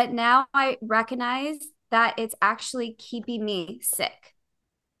 But now I recognize that it's actually keeping me sick.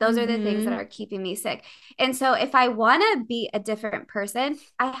 Those are the things that are keeping me sick. And so if I want to be a different person,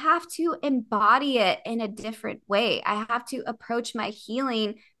 I have to embody it in a different way. I have to approach my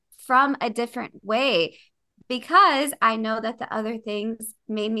healing from a different way, because I know that the other things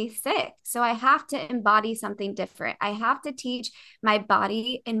made me sick. So I have to embody something different. I have to teach my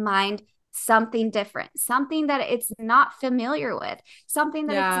body and mind something different, something that it's not familiar with, something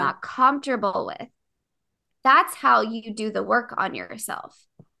that it's not comfortable with. That's how you do the work on yourself.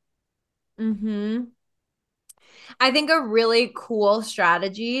 I think a really cool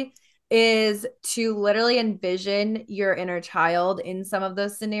strategy is to literally envision your inner child in some of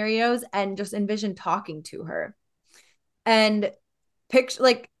those scenarios and just envision talking to her. And picture,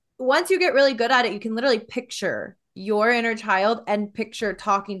 like, once you get really good at it, you can literally picture your inner child and picture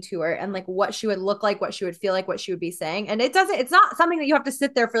talking to her and like what she would look like, what she would feel like, what she would be saying. And it's not something that you have to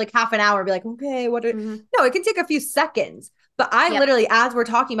sit there for like half an hour and be like, okay, no, it can take a few seconds. But I literally, as we're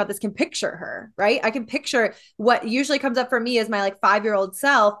talking about this, can picture her, right? I can picture what usually comes up for me is my like 5-year-old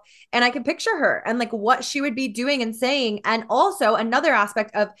self. And I can picture her and like what she would be doing and saying. And also another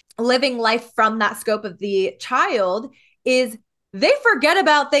aspect of living life from that scope of the child is they forget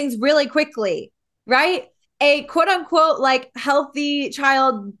about things really quickly, right? A quote unquote like healthy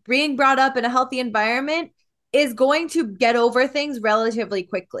child being brought up in a healthy environment is going to get over things relatively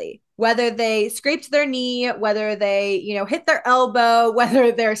quickly. Whether they scraped their knee, whether they, hit their elbow,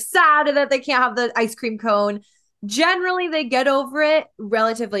 whether they're sad that they can't have the ice cream cone, generally they get over it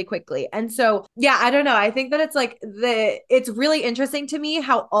relatively quickly. And so, yeah, I don't know. I think that it's like it's really interesting to me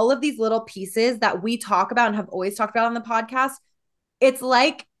how all of these little pieces that we talk about and have always talked about on the podcast, it's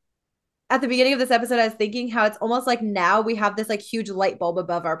like at the beginning of this episode, I was thinking how it's almost like now we have this like huge light bulb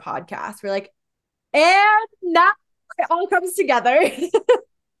above our podcast. We're like, and now it all comes together.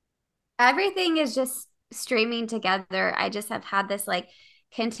 Everything is just streaming together. I just have had this like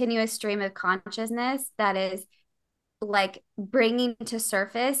continuous stream of consciousness that is like bringing to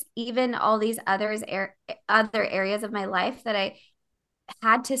surface even all these other areas of my life that I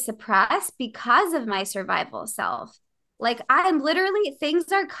had to suppress because of my survival self. Like I'm literally,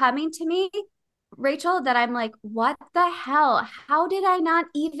 things are coming to me, Rachel, that I'm like, what the hell? How did I not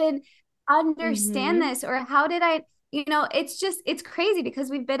even understand Mm-hmm. this? Or how did I, it's just, it's crazy because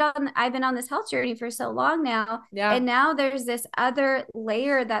I've been on this health journey for so long now. Yeah. And now there's this other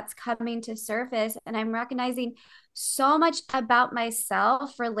layer that's coming to surface. And I'm recognizing so much about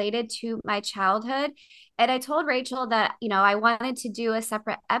myself related to my childhood. And I told Rachel that, I wanted to do a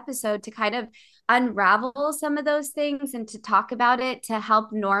separate episode to kind of unravel some of those things and to talk about it to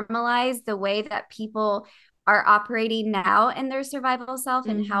help normalize the way that people are operating now in their survival self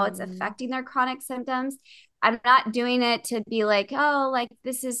and how it's Mm-hmm. affecting their chronic symptoms. I'm not doing it to be like, oh, like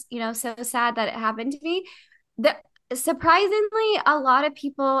this is, so sad that it happened to me. The, surprisingly, a lot of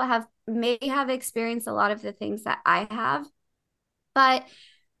people may have experienced a lot of the things that I have, but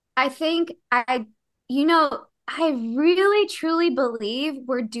I think I really truly believe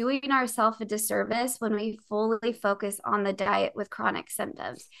we're doing ourselves a disservice when we fully focus on the diet with chronic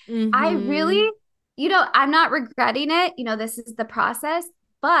symptoms. I really, Mm-hmm. I'm not regretting it. This is the process,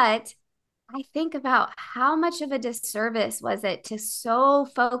 but I think about how much of a disservice was it to so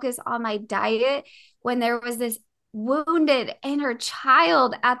focus on my diet when there was this wounded inner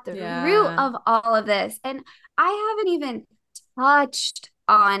child at the root Yeah. of all of this. And I haven't even touched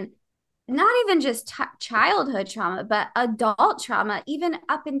on not even just childhood trauma, but adult trauma, even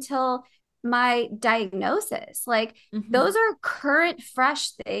up until my diagnosis. Like Mm-hmm. those are current,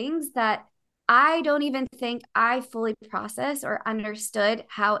 fresh things that I don't even think I fully processed or understood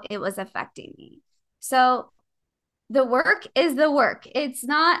how it was affecting me. So the work is the work. It's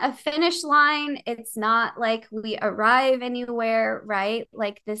not a finish line. It's not like we arrive anywhere, right?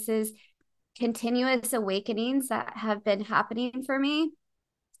 Like this is continuous awakenings that have been happening for me.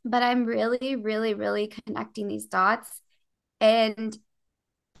 But I'm really, really, really connecting these dots. And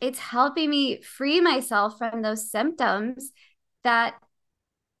it's helping me free myself from those symptoms that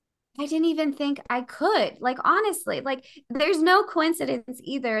I didn't even think I could. Like, honestly, like, there's no coincidence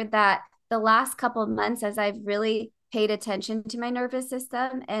either that the last couple of months, as I've really paid attention to my nervous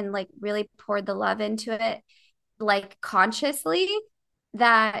system and like really poured the love into it, like consciously,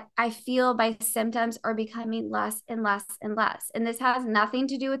 that I feel my symptoms are becoming less and less and less. And this has nothing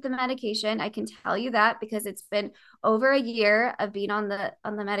to do with the medication. I can tell you that because it's been over a year of being on the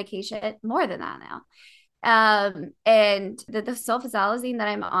medication, more than that now. And the sulfasalazine that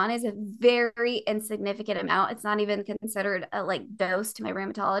I'm on is a very insignificant amount. It's not even considered a like dose to my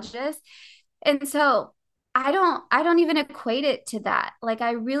rheumatologist. And so I don't even equate it to that. Like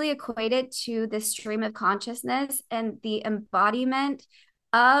I really equate it to this stream of consciousness and the embodiment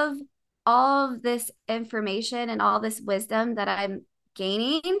of all of this information and all this wisdom that I'm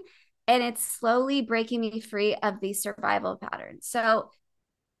gaining. And it's slowly breaking me free of these survival patterns. So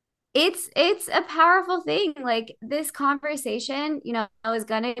it's a powerful thing. Like this conversation, is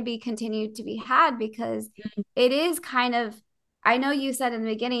going to be continued to be had because it is kind of, I know you said in the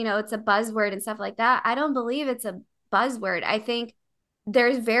beginning, it's a buzzword and stuff like that. I don't believe it's a buzzword. I think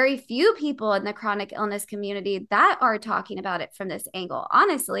there's very few people in the chronic illness community that are talking about it from this angle.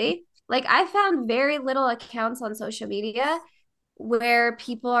 Honestly, like I found very little accounts on social media where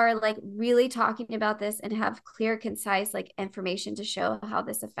people are like really talking about this and have clear, concise like information to show how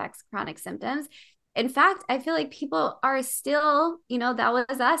this affects chronic symptoms. In fact, I feel like people are still, that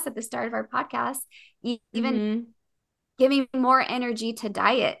was us at the start of our podcast, even Mm-hmm. giving more energy to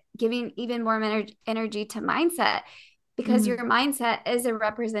diet, giving even more energy to mindset, because your Mm-hmm. mindset is a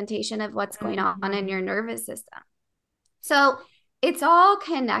representation of what's going on in Mm-hmm. your nervous system. So it's all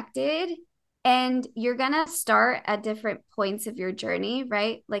connected and you're going to start at different points of your journey,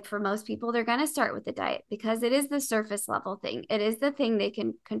 right? Like for most people, they're going to start with the diet because it is the surface level thing. It is the thing they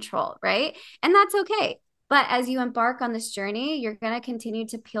can control, right? And that's okay. But as you embark on this journey, you're going to continue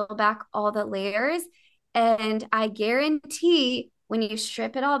to peel back all the layers. And I guarantee when you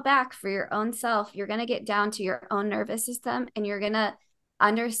strip it all back for your own self, you're going to get down to your own nervous system and you're going to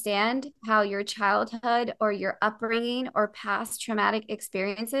understand how your childhood or your upbringing or past traumatic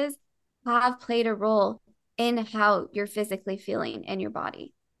experiences have played a role in how you're physically feeling in your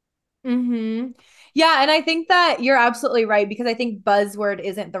body. Yeah, and I think that you're absolutely right because I think buzzword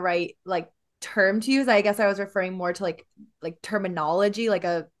isn't the right like term to use. I guess I was referring more to like terminology, like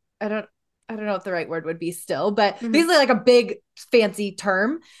a I don't I don't know if the right word would be still, but Mm-hmm. basically like a big fancy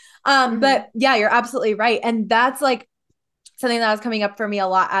term. Mm-hmm. But yeah, you're absolutely right. And that's like something that was coming up for me a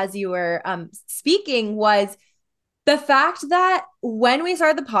lot as you were speaking was the fact that when we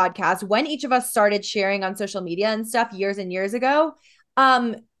started the podcast, when each of us started sharing on social media and stuff years and years ago,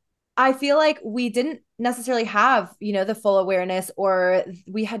 um, I feel like we didn't necessarily have, the full awareness or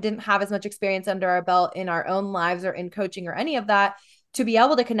didn't have as much experience under our belt in our own lives or in coaching or any of that to be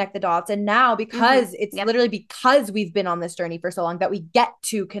able to connect the dots. And now, Mm-hmm. because it's Yep. literally because we've been on this journey for so long that we get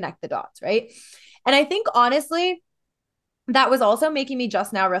to connect the dots, right? And I think honestly, that was also making me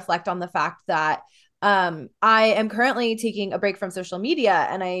just now reflect on the fact that I am currently taking a break from social media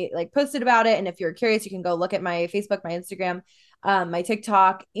and I like posted about it. And if you're curious, you can go look at my Facebook, my Instagram, my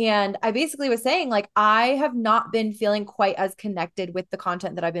TikTok. And I basically was saying, like, I have not been feeling quite as connected with the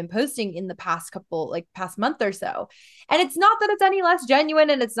content that I've been posting in the past month or so. And it's not that it's any less genuine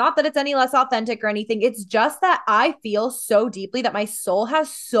and it's not that it's any less authentic or anything. It's just that I feel so deeply that my soul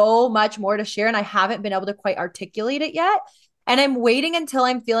has so much more to share and I haven't been able to quite articulate it yet. And I'm waiting until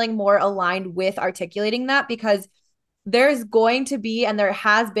I'm feeling more aligned with articulating that because there's going to be, and there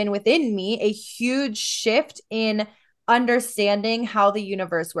has been within me, a huge shift in understanding how the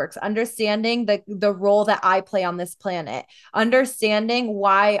universe works, understanding the role that I play on this planet, understanding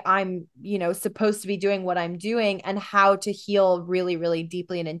why I'm, supposed to be doing what I'm doing and how to heal really, really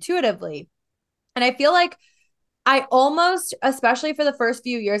deeply and intuitively. And I feel like I almost, especially for the first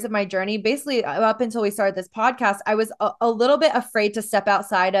few years of my journey, basically up until we started this podcast, I was a little bit afraid to step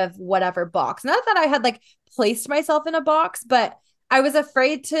outside of whatever box. Not that I had like placed myself in a box, but I was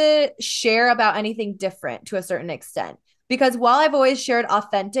afraid to share about anything different to a certain extent. Because while I've always shared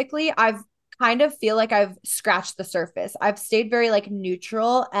authentically, I've kind of feel like I've scratched the surface. I've stayed very like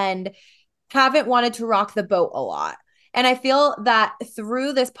neutral and haven't wanted to rock the boat a lot. And I feel that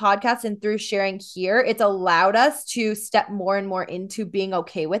through this podcast and through sharing here, it's allowed us to step more and more into being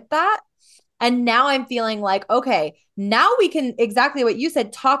okay with that. And now I'm feeling like, okay, now we can exactly what you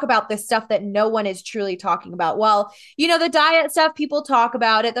said, talk about this stuff that no one is truly talking about. Well, the diet stuff, people talk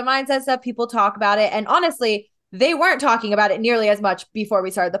about it, the mindset stuff, people talk about it. And honestly, they weren't talking about it nearly as much before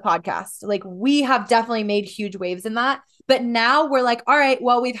we started the podcast. Like we have definitely made huge waves in that. But now we're like, all right,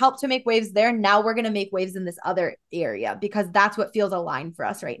 well, we've helped to make waves there. Now we're going to make waves in this other area because that's what feels aligned for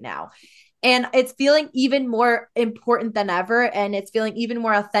us right now. And it's feeling even more important than ever. And it's feeling even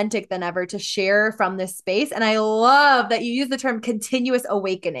more authentic than ever to share from this space. And I love that you use the term continuous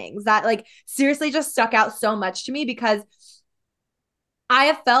awakenings. That like seriously just stuck out so much to me because I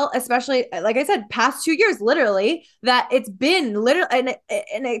have felt, especially like I said, past 2 years, literally, that it's been literally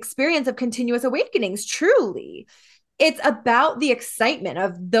an experience of continuous awakenings, truly. It's about the excitement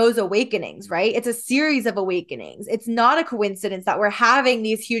of those awakenings, right? It's a series of awakenings. It's not a coincidence that we're having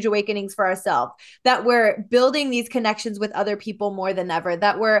these huge awakenings for ourselves, that we're building these connections with other people more than ever,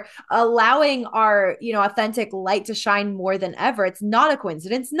 that we're allowing our, authentic light to shine more than ever. It's not a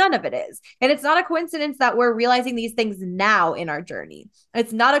coincidence. None of it is. And it's not a coincidence that we're realizing these things now in our journey.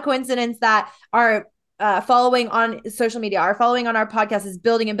 It's not a coincidence that our following on social media, our following on our podcast is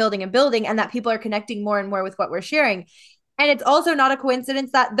building and building and building, and that people are connecting more and more with what we're sharing. And it's also not a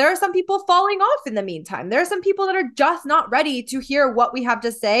coincidence that there are some people falling off in the meantime. There are some people that are just not ready to hear what we have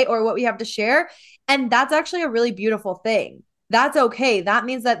to say or what we have to share. And that's actually a really beautiful thing. That's okay. That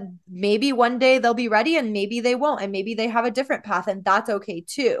means that maybe one day they'll be ready and maybe they won't. And maybe they have a different path. And that's okay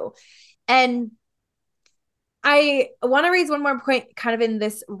too. And I want to raise one more point kind of in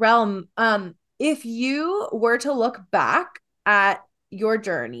this realm. If you were to look back at your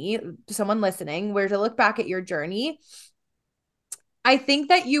journey, someone listening were to look back at your journey, I think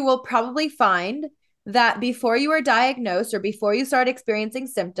that you will probably find that before you were diagnosed or before you started experiencing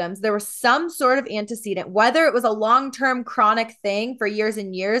symptoms, there was some sort of antecedent, whether it was a long-term chronic thing for years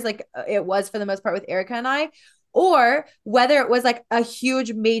and years, like it was for the most part with Erica and I, or whether it was like a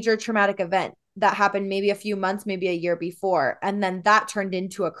huge major traumatic event that happened maybe a few months, maybe a year before. And then that turned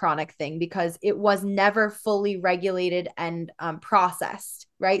into a chronic thing because it was never fully regulated and processed,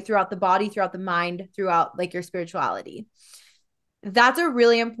 right? Throughout the body, throughout the mind, throughout like your spirituality. That's a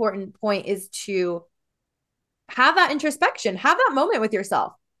really important point, is to have that introspection, have that moment with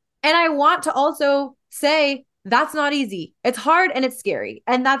yourself. And I want to also say that's not easy. It's hard and it's scary.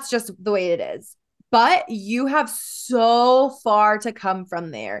 And that's just the way it is. But you have so far to come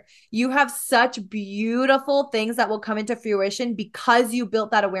from there. You have such beautiful things that will come into fruition because you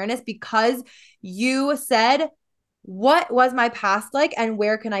built that awareness, because you said, what was my past like and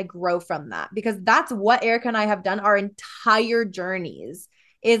where can I grow from that? Because that's what Erica and I have done our entire journeys,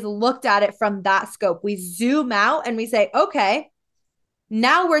 is looked at it from that scope. We zoom out and we say, okay,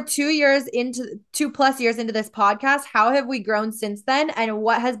 now we're 2 years into 2+ years into this podcast. How have we grown since then? And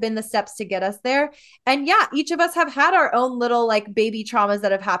what has been the steps to get us there? And yeah, each of us have had our own little like baby traumas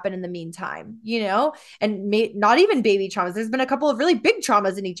that have happened in the meantime, and not even baby traumas. There's been a couple of really big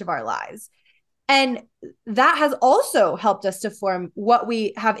traumas in each of our lives. And that has also helped us to form what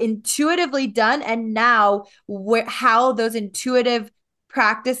we have intuitively done. And now how those intuitive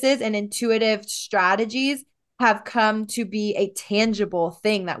practices and intuitive strategies have come to be a tangible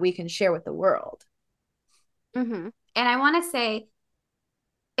thing that we can share with the world. Mm-hmm. And I want to say,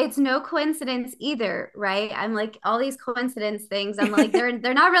 it's no coincidence either, right? I'm like, all these coincidence things, I'm like,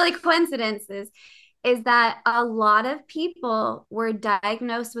 they're not really coincidences. Is that a lot of people were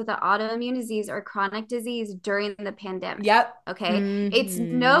diagnosed with an autoimmune disease or chronic disease during the pandemic. Yep. Okay. It's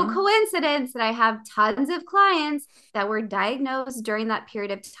no Mm-hmm. coincidence that I have tons of clients that were diagnosed during that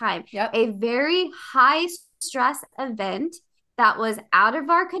period of time. Yep. A very high stress event that was out of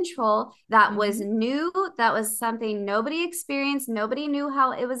our control, that was Mm-hmm. new, that was something nobody experienced, nobody knew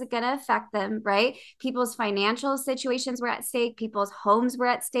how it was going to affect them, right? People's financial situations were at stake, people's homes were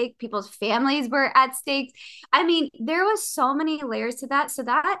at stake, people's families were at stake. I mean, there was so many layers to that. So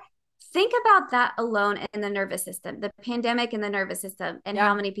that, think about that alone in the nervous system, the pandemic in the nervous system, and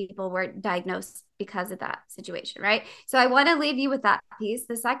how Yeah. many people were diagnosed because of that situation, right? So I want to leave you with that piece.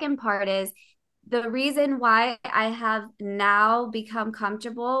 The second part is, the reason why I have now become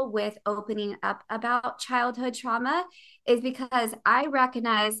comfortable with opening up about childhood trauma is because I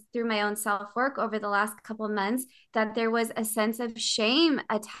recognize through my own self work over the last couple of months that there was a sense of shame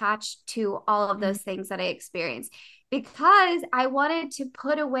attached to all of those things that I experienced, because I wanted to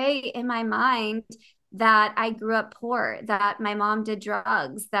put away in my mind that I grew up poor, that my mom did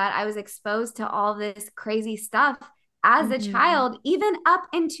drugs, that I was exposed to all this crazy stuff as a Mm-hmm. child, even up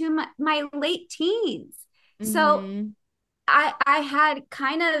into my late teens. So Mm-hmm. I had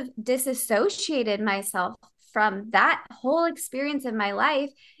kind of disassociated myself from that whole experience in my life.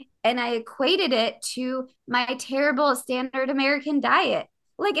 And I equated it to my terrible standard American diet.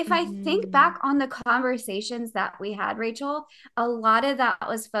 Like, if I think Mm-hmm. back on the conversations that we had, Rachel, a lot of that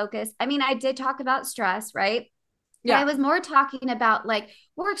was focused. I mean, I did talk about stress, right? But I Yeah. was more talking about like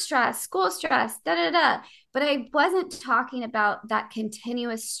work stress, school stress, da da da. But I wasn't talking about that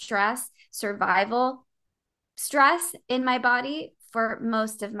continuous stress, survival stress in my body for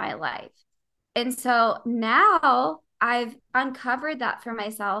most of my life. And so now I've uncovered that for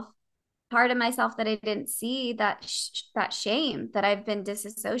myself, part of myself that I didn't see, that shame that I've been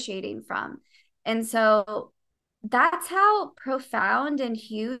disassociating from. And so that's how profound and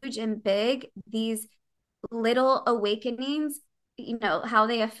huge and big these little awakenings, how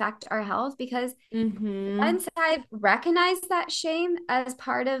they affect our health. Because Mm-hmm. once I've recognized that shame as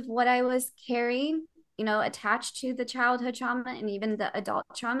part of what I was carrying, attached to the childhood trauma and even the adult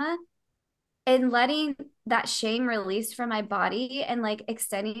trauma, and letting that shame release from my body and like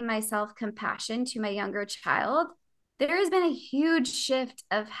extending myself compassion to my younger child, there has been a huge shift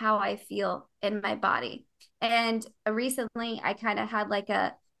of how I feel in my body. And recently I kind of had like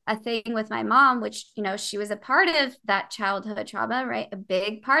a thing with my mom, which, she was a part of that childhood trauma, right? A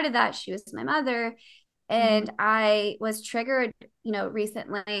big part of that. She was my mother. Mm-hmm. And I was triggered,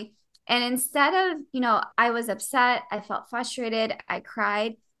 recently. And instead of, I was upset, I felt frustrated, I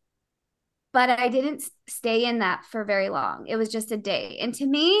cried, but I didn't stay in that for very long. It was just a day. And to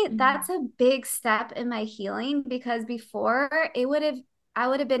me, Mm-hmm. that's a big step in my healing, because before I would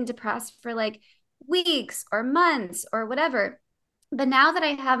have been depressed for like weeks or months or whatever. But now that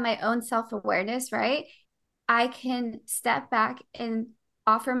I have my own self awareness, right, I can step back and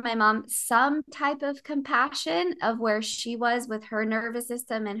offer my mom some type of compassion of where she was with her nervous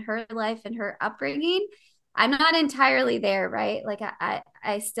system and her life and her upbringing. I'm not entirely there, right? Like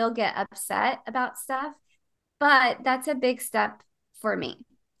I still get upset about stuff, but that's a big step for me.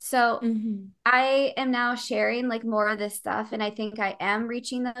 So Mm-hmm. I am now sharing like more of this stuff, and I think I am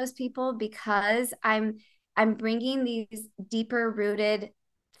reaching those people because I'm bringing these deeper rooted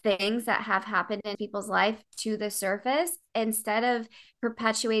things that have happened in people's life to the surface, instead of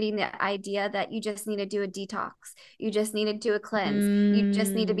perpetuating the idea that you just need to do a detox, you just need to do a cleanse, you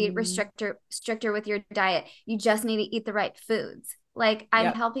just need to be Mm. stricter with your diet, you just need to eat the right foods. Like, I'm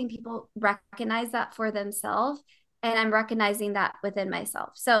Yep. helping people recognize that for themselves And I'm recognizing that within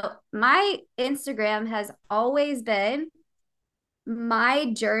myself. So my Instagram has always been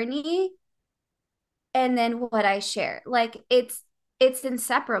my journey and then what I share. Like it's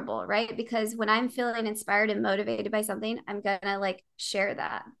inseparable, right? Because when I'm feeling inspired and motivated by something, I'm gonna like share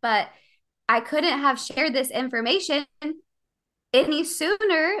that. But I couldn't have shared this information any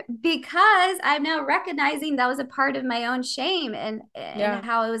sooner because I'm now recognizing that was a part of my own shame and Yeah.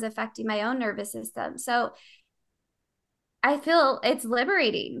 how it was affecting my own nervous system. So I feel it's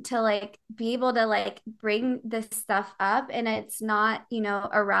liberating to like be able to like bring this stuff up and it's not,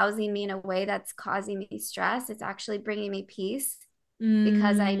 arousing me in a way that's causing me stress. It's actually bringing me peace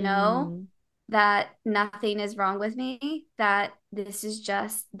because I know Mm. that nothing is wrong with me, that this is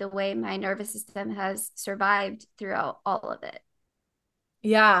just the way my nervous system has survived throughout all of it.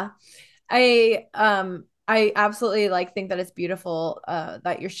 Yeah. I absolutely like think that it's beautiful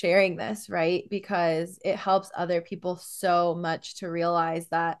that you're sharing this, right? Because it helps other people so much to realize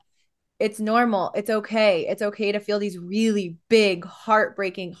that it's normal. It's okay. It's okay to feel these really big,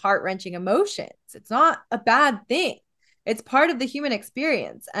 heartbreaking, heart-wrenching emotions. It's not a bad thing. It's part of the human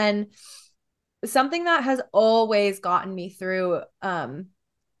experience. And something that has always gotten me through the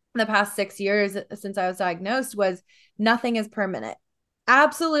past 6 years since I was diagnosed was nothing is permanent.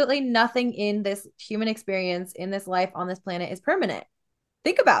 Absolutely nothing in this human experience, in this life on this planet is permanent.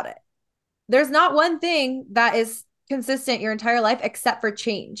 Think about it. There's not one thing that is consistent your entire life except for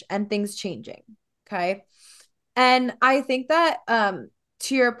change and things changing. Okay. And I think that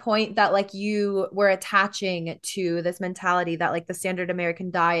to your point that like you were attaching to this mentality that like the standard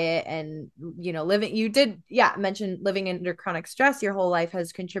American diet and living you did mention living under chronic stress your whole life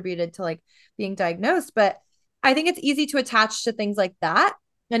has contributed to like being diagnosed, but I think it's easy to attach to things like that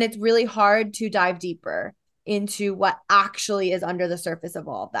and it's really hard to dive deeper into what actually is under the surface of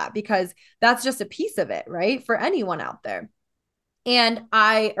all of that because that's just a piece of it, right? For anyone out there. And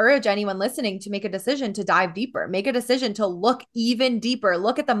I urge anyone listening to make a decision to dive deeper, make a decision to look even deeper,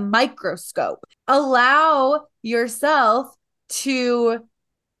 look at the microscope, allow yourself to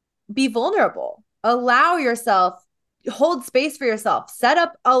be vulnerable, allow yourself, hold space for yourself, set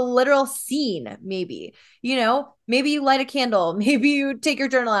up a literal scene, maybe, maybe you light a candle, maybe you take your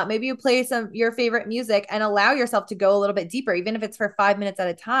journal out, maybe you play some your favorite music and allow yourself to go a little bit deeper, even if it's for 5 minutes at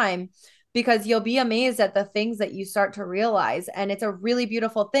a time because you'll be amazed at the things that you start to realize. And it's a really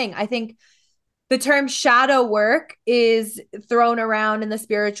beautiful thing. I think the term shadow work is thrown around in the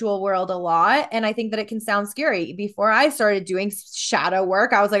spiritual world a lot. And I think that it can sound scary. Before I started doing shadow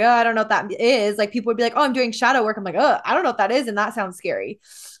work, I was like, oh, I don't know what that is. Like people would be like, oh, I'm doing shadow work. I'm like, oh, I don't know what that is. And that sounds scary.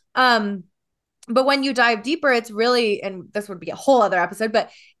 But when you dive deeper, it's really, and this would be a whole other episode,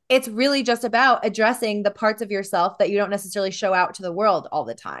 but it's really just about addressing the parts of yourself that you don't necessarily show out to the world all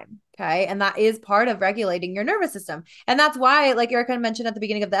the time. Okay. And that is part of regulating your nervous system. And that's why, like Erica mentioned at the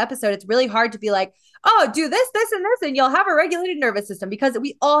beginning of the episode, it's really hard to be like, oh, do this, this, and this, and you'll have a regulated nervous system because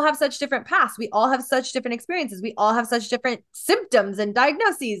we all have such different pasts. We all have such different experiences. We all have such different symptoms and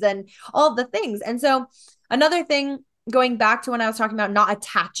diagnoses and all the things. And so, another thing, going back to when I was talking about not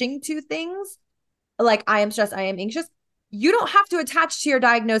attaching to things, like I am stressed, I am anxious, you don't have to attach to your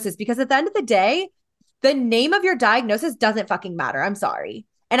diagnosis because at the end of the day, the name of your diagnosis doesn't fucking matter. I'm sorry.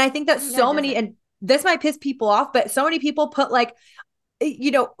 And I think that No, it so many, doesn't. and this might piss people off, but so many people put like,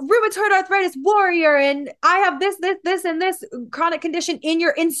 rheumatoid arthritis warrior, and I have this, and this chronic condition in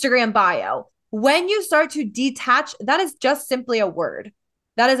your Instagram bio. When you start to detach, that is just simply a word.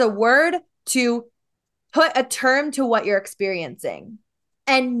 That is a word to put a term to what you're experiencing.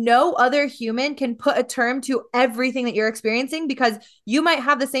 And no other human can put a term to everything that you're experiencing because you might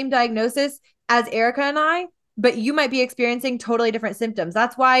have the same diagnosis as Erica and I, but you might be experiencing totally different symptoms.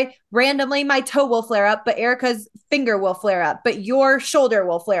 That's why randomly my toe will flare up, but Erica's finger will flare up, but your shoulder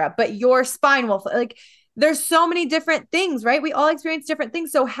will flare up, but your spine will like there's so many different things, right? We all experience different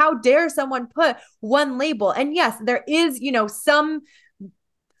things. So how dare someone put one label? And yes, there is, some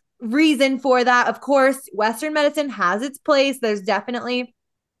reason for that. Of course, Western medicine has its place. There's definitely,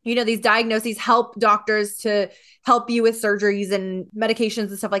 these diagnoses help doctors to help you with surgeries and medications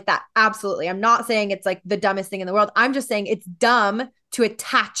and stuff like that. Absolutely. I'm not saying it's like the dumbest thing in the world. I'm just saying it's dumb to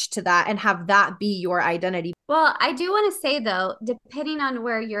attach to that and have that be your identity. Well, I do want to say though, depending on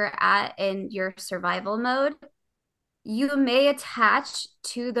where you're at in your survival mode, you may attach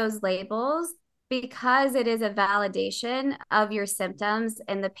to those labels because it is a validation of your symptoms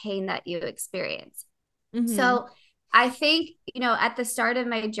and the pain that you experience. Mm-hmm. So I think, at the start of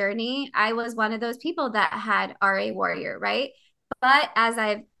my journey, I was one of those people that had RA warrior, right? But as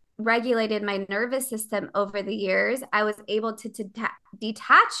I've regulated my nervous system over the years, I was able to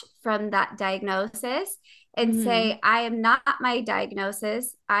detach from that diagnosis and Mm-hmm. say, I am not my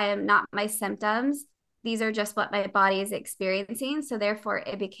diagnosis, I am not my symptoms. These are just what my body is experiencing. So therefore,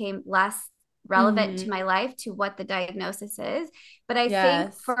 it became less relevant to Mm-hmm. my life to what the diagnosis is. But I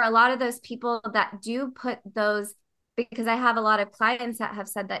think Yes. for a lot of those people that do put those, because I have a lot of clients that have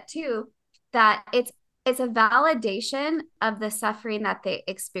said that too, that it's a validation of the suffering that they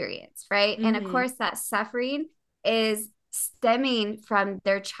experience, right? And of Mm-hmm. course, that suffering is stemming from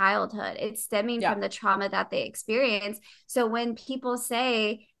their childhood. It's stemming Yeah. from the trauma that they experience. So when people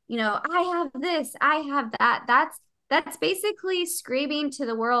say, I have this, I have that, that's basically screaming to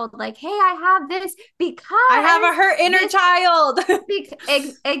the world like, hey, I have this I have because a hurt inner this child.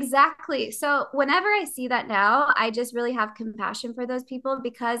 exactly. So whenever I see that now, I just really have compassion for those people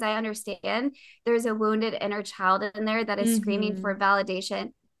because I understand there's a wounded inner child in there that is screaming Mm-hmm. for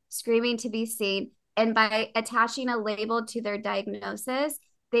validation, screaming to be seen. And by attaching a label to their diagnosis,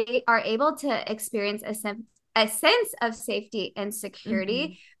 they are able to experience a sense of safety and Mm-hmm.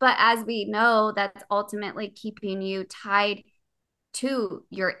 security. But as we know, that's ultimately keeping you tied to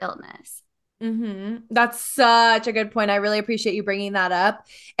your illness. That's such a good point. I really appreciate you bringing that up.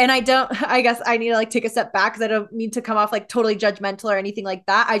 And I guess I need to like take a step back because I don't mean to come off like totally judgmental or anything like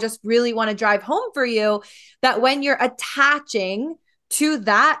that. I just really want to drive home for you that when you're attaching to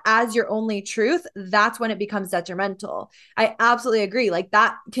that as your only truth, that's when it becomes detrimental. I absolutely agree. Like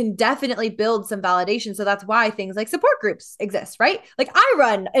that can definitely build some validation. So that's why things like support groups exist, right? Like I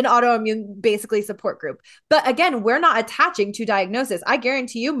run an autoimmune basically support group. But again, we're not attaching to diagnosis. I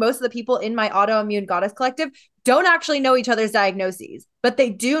guarantee you, most of the people in my autoimmune goddess collective don't actually know each other's diagnoses, but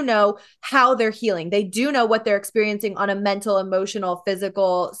they do know how they're healing. They do know what they're experiencing on a mental, emotional,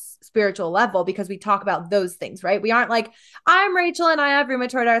 physical, spiritual level because we talk about those things, right? We aren't like, I'm Rachel and I have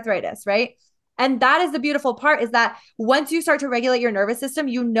rheumatoid arthritis, right? And that is the beautiful part is that once you start to regulate your nervous system,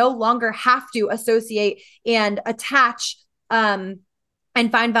 you no longer have to associate and attach and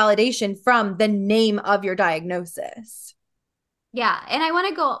find validation from the name of your diagnosis. Yeah. And I want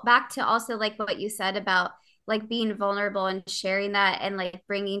to go back to also like what you said about like being vulnerable and sharing that and like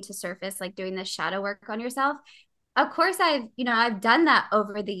bringing to surface, like doing the shadow work on yourself. Of course, I've done that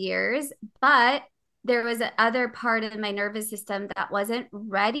over the years, but there was a other part of my nervous system that wasn't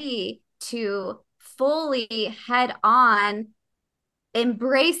ready to fully head on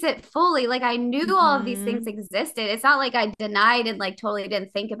embrace it fully. Like I knew all of these things Mm-hmm. existed. It's not like I denied and like totally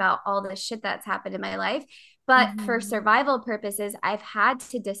didn't think about all the shit that's happened in my life. But for Mm-hmm. survival purposes, I've had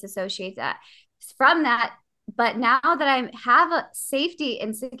to disassociate that from that. But now that I have a safety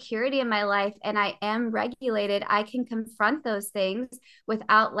and security in my life and I am regulated, I can confront those things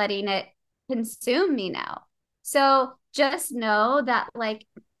without letting it consume me now. So just know that like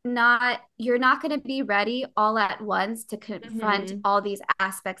not you're not going to be ready all at once to confront Mm-hmm. all these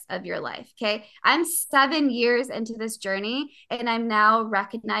aspects of your life. Okay, I'm 7 years into this journey and I'm now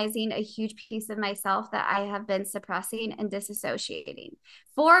recognizing a huge piece of myself that I have been suppressing and disassociating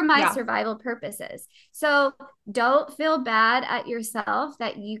for my Yeah. survival purposes. So don't feel bad at yourself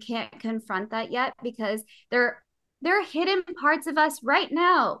that you can't confront that yet, because there are hidden parts of us right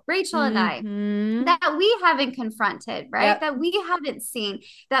now, Rachel and I, Mm-hmm. that we haven't confronted, right? Yep. That we haven't seen,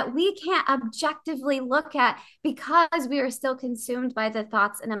 that we can't objectively look at because we are still consumed by the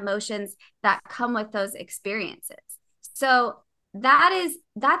thoughts and emotions that come with those experiences. So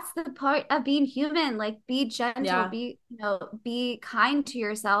that's the part of being human. Like be gentle, Yeah. be kind to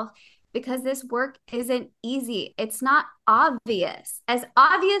yourself, because this work isn't easy. It's not as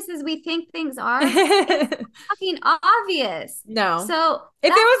obvious as we think things are. It's fucking obvious. No. So If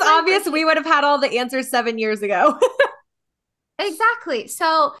it that was time for obvious, we would have had all the answers 7 years ago. exactly.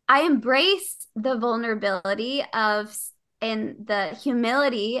 So I embrace the vulnerability of and the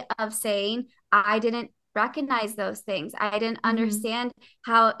humility of saying I didn't recognize those things. I didn't Mm-hmm. understand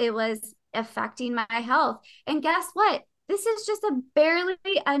how it was affecting my health. And guess what? This is just barely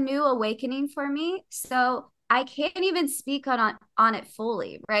a new awakening for me. So I can't even speak on it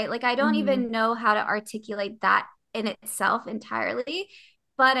fully, right? Like I don't Mm-hmm. even know how to articulate that in itself entirely,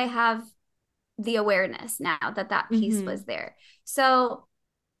 but I have the awareness now that that piece Mm-hmm. was there. So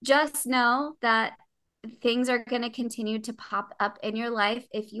just know that things are going to continue to pop up in your life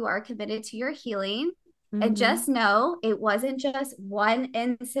if you are committed to your healing. And Mm-hmm. just know it wasn't just one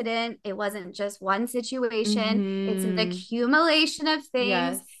incident, it wasn't just one situation. It's an Mm-hmm. accumulation of things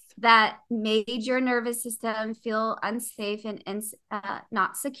Yes. that made your nervous system feel unsafe and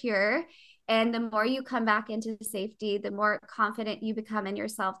not secure. And the more you come back into safety, the more confident you become in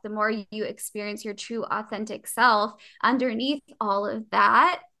yourself, the more you experience your true, authentic self underneath all of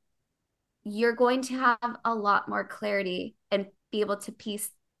that, you're going to have a lot more clarity and be able to piece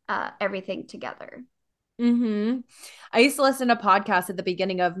everything together. Mm-hmm. I used to listen to podcasts at the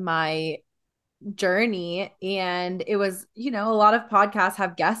beginning of my journey, and it was, a lot of podcasts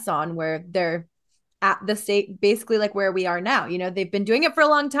have guests on where they're at the state basically like where we are now. They've been doing it for a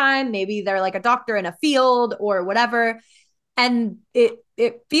long time. Maybe they're like a doctor in a field or whatever. And it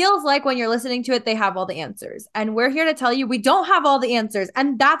feels like when you're listening to it, they have all the answers. And we're here to tell you we don't have all the answers.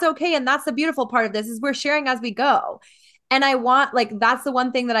 And that's okay. And that's the beautiful part of this is we're sharing as we go. And I want, like, that's the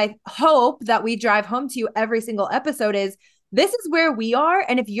one thing that I hope that we drive home to you every single episode is this is where we are.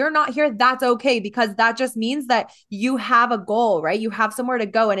 And if you're not here, that's okay, because that just means that you have a goal, right? You have somewhere to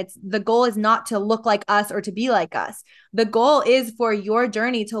go. And it's the goal is not to look like us or to be like us. The goal is for your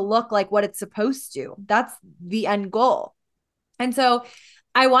journey to look like what it's supposed to. That's the end goal. And so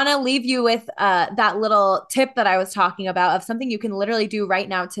I want to leave you with that little tip that I was talking about of something you can literally do right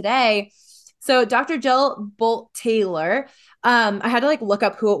now today. So Dr. Jill Bolt Taylor, I had to like look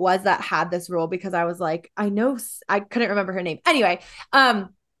up who it was that had this rule because I was like, I couldn't remember her name. Anyway,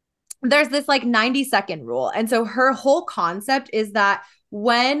 there's this like 90-second rule. And so her whole concept is that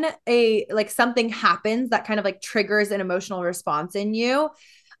when something happens that kind of like triggers an emotional response in you,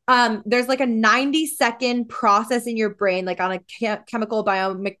 there's like a 90-second process in your brain, like on a chemical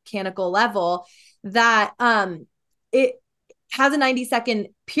biomechanical level, that it has a 90-second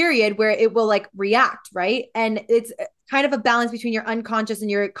period where it will like react, right? And it's kind of a balance between your unconscious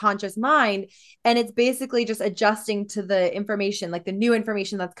and your conscious mind. And it's basically just adjusting to the information, like the new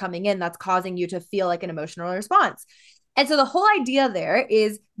information that's coming in that's causing you to feel like an emotional response. And so the whole idea there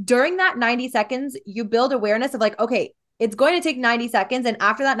is during that 90 seconds, you build awareness of like, okay, it's going to take 90 seconds. And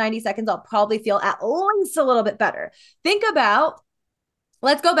after that 90 seconds, I'll probably feel at least a little bit better. Think about,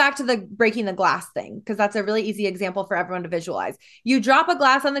 let's go back to the breaking the glass thing, because that's a really easy example for everyone to visualize. You drop a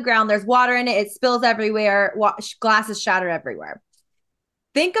glass on the ground, there's water in it, it spills everywhere, glasses shatter everywhere.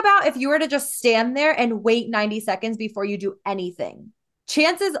 Think about if you were to just stand there and wait 90 seconds before you do anything.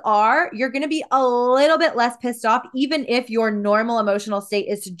 Chances are you're going to be a little bit less pissed off, even if your normal emotional state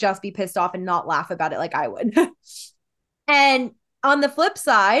is to just be pissed off and not laugh about it like I would. And on the flip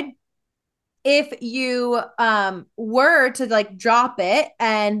side, if you were to like drop it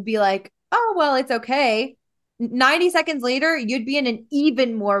and be like, oh, well, it's okay. 90 seconds later, you'd be in an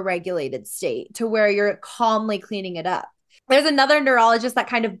even more regulated state to where you're calmly cleaning it up. There's another neurologist that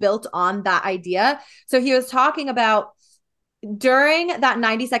kind of built on that idea. So he was talking about during that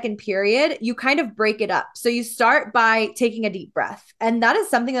 90-second period, you kind of break it up. So you start by taking a deep breath. And that is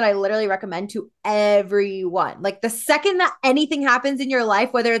something that I literally recommend to everyone. Like the second that anything happens in your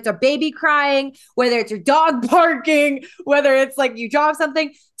life, whether it's a baby crying, whether it's your dog barking, whether it's like you drop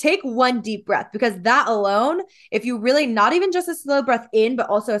something, take one deep breath, because that alone, if you really, not even just a slow breath in, but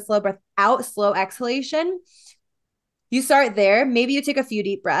also a slow breath out, slow exhalation, you start there. Maybe you take a few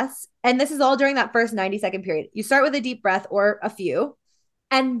deep breaths. And this is all during that first 90-second period. You start with a deep breath or a few.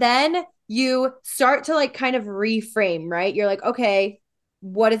 And then you start to like kind of reframe, right? You're like, okay,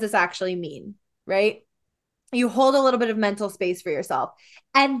 what does this actually mean? Right? You hold a little bit of mental space for yourself.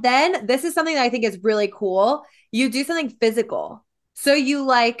 And then this is something that I think is really cool. You do something physical. So you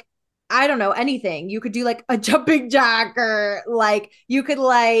like, I don't know, anything. You could do like a jumping jack, or like you could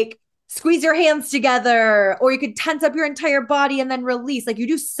like squeeze your hands together, or you could tense up your entire body and then release. Like you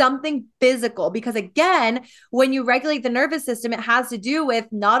do something physical, because again, when you regulate the nervous system, it has to do with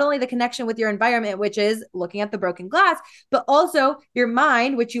not only the connection with your environment, which is looking at the broken glass, but also your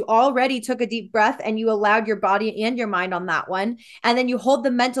mind, which you already took a deep breath and you allowed your body and your mind on that one. And then you hold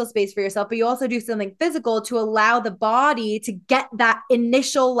the mental space for yourself, but you also do something physical to allow the body to get that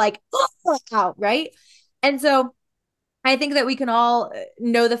initial like out, right? And so I think that we can all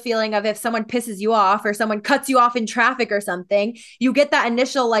know the feeling of if someone pisses you off or someone cuts you off in traffic or something, you get that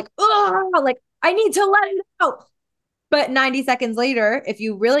initial like, oh, like I need to let it out. But 90 seconds later, if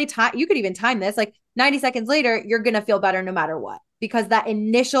you really time, you could even time this, like 90 seconds later, you're going to feel better no matter what, because that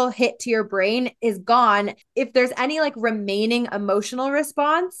initial hit to your brain is gone. If there's any like remaining emotional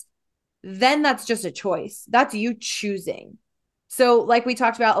response, then that's just a choice. That's you choosing. So, like we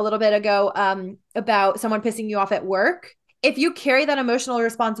talked about a little bit ago, about someone pissing you off at work, if you carry that emotional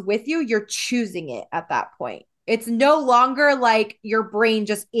response with you, you're choosing it at that point. It's no longer like your brain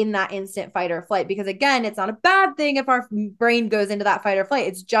just in that instant fight or flight, because again, it's not a bad thing if our brain goes into that fight or flight.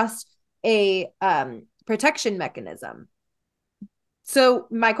 It's just a protection mechanism. So,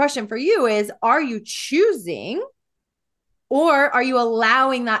 my question for you is, are you choosing, or are you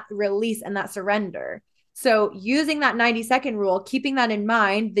allowing that release and that surrender? So using that 90-second rule, keeping that in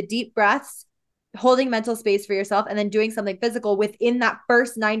mind, the deep breaths, holding mental space for yourself, and then doing something physical within that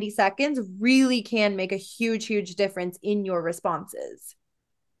first 90 seconds really can make a huge, huge difference in your responses.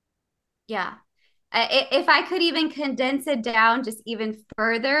 Yeah. If I could even condense it down just even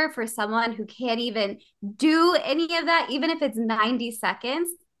further for someone who can't even do any of that, even if it's 90 seconds,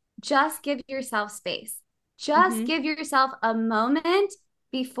 just give yourself space. Just Mm-hmm. give yourself a moment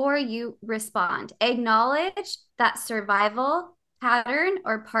before you respond. Acknowledge that survival pattern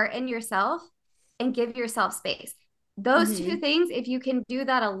or part in yourself and give yourself space. Those two Mm-hmm. things, if you can do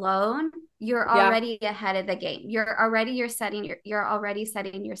that alone, you're Yeah. already ahead of the game. You're already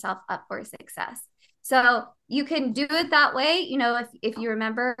setting yourself up for success. So you can do it that way, if you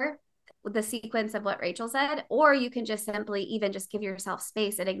remember the sequence of what Rachel said, or you can just simply even just give yourself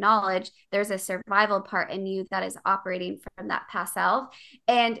space and acknowledge there's a survival part in you that is operating from that past self.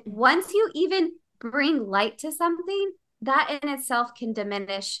 And once you even bring light to something, that in itself can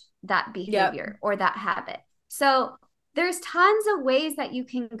diminish that Yep. behavior or that habit. So there's tons of ways that you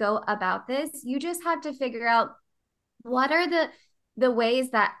can go about this. You just have to figure out what are the ways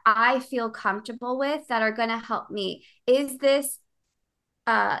that I feel comfortable with that are going to help me. Is this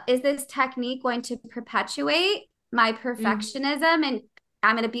technique going to perpetuate my Mm-hmm. perfectionism and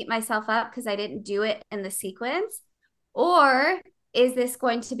I'm going to beat myself up because I didn't do it in the sequence? Or is this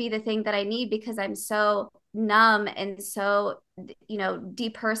going to be the thing that I need because I'm so numb and so,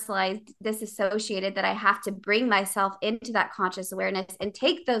 depersonalized, disassociated that I have to bring myself into that conscious awareness and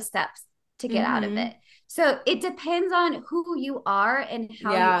take those steps to get out of Mm-hmm. it? So it depends on who you are and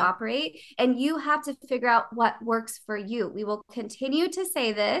how you Yeah. operate. And you have to figure out what works for you. We will continue to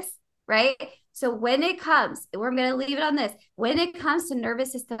say this, right? So when it comes, we're going to leave it on this. When it comes to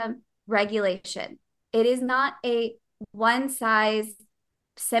nervous system regulation, it is not a one size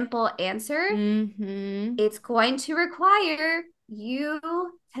simple answer. Mm-hmm. It's going to require you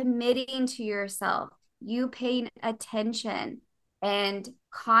committing to yourself, you paying attention and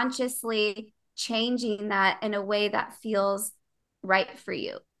consciously changing that in a way that feels right for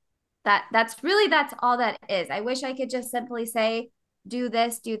you. That's all that is. I wish I could just simply say do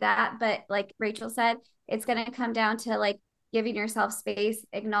this, do that, but like Rachel said, it's going to come down to like giving yourself space,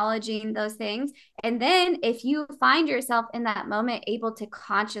 acknowledging those things. And then if you find yourself in that moment able to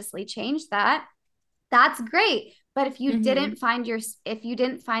consciously change that, that's great. But Mm-hmm. if you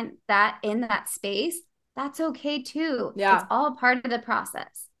didn't find that in that space, that's okay too. It's Yeah. all part of the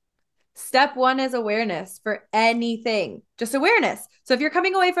process. Step one is awareness for anything, just awareness. So if you're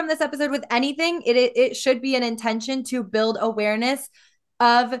coming away from this episode with anything, it should be an intention to build awareness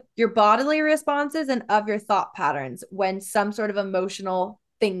of your bodily responses and of your thought patterns when some sort of emotional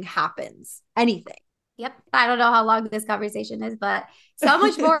thing happens. Anything. Yep. I don't know how long this conversation is, but so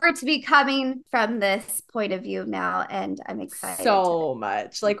much more to be coming from this point of view now. And I'm excited to So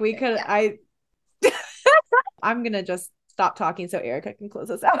much. keep Like we it. could Yeah. I'm gonna just stop talking so Erica can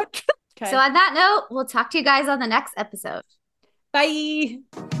close us out. So, Okay. on that note, we'll talk to you guys on the next episode. Bye.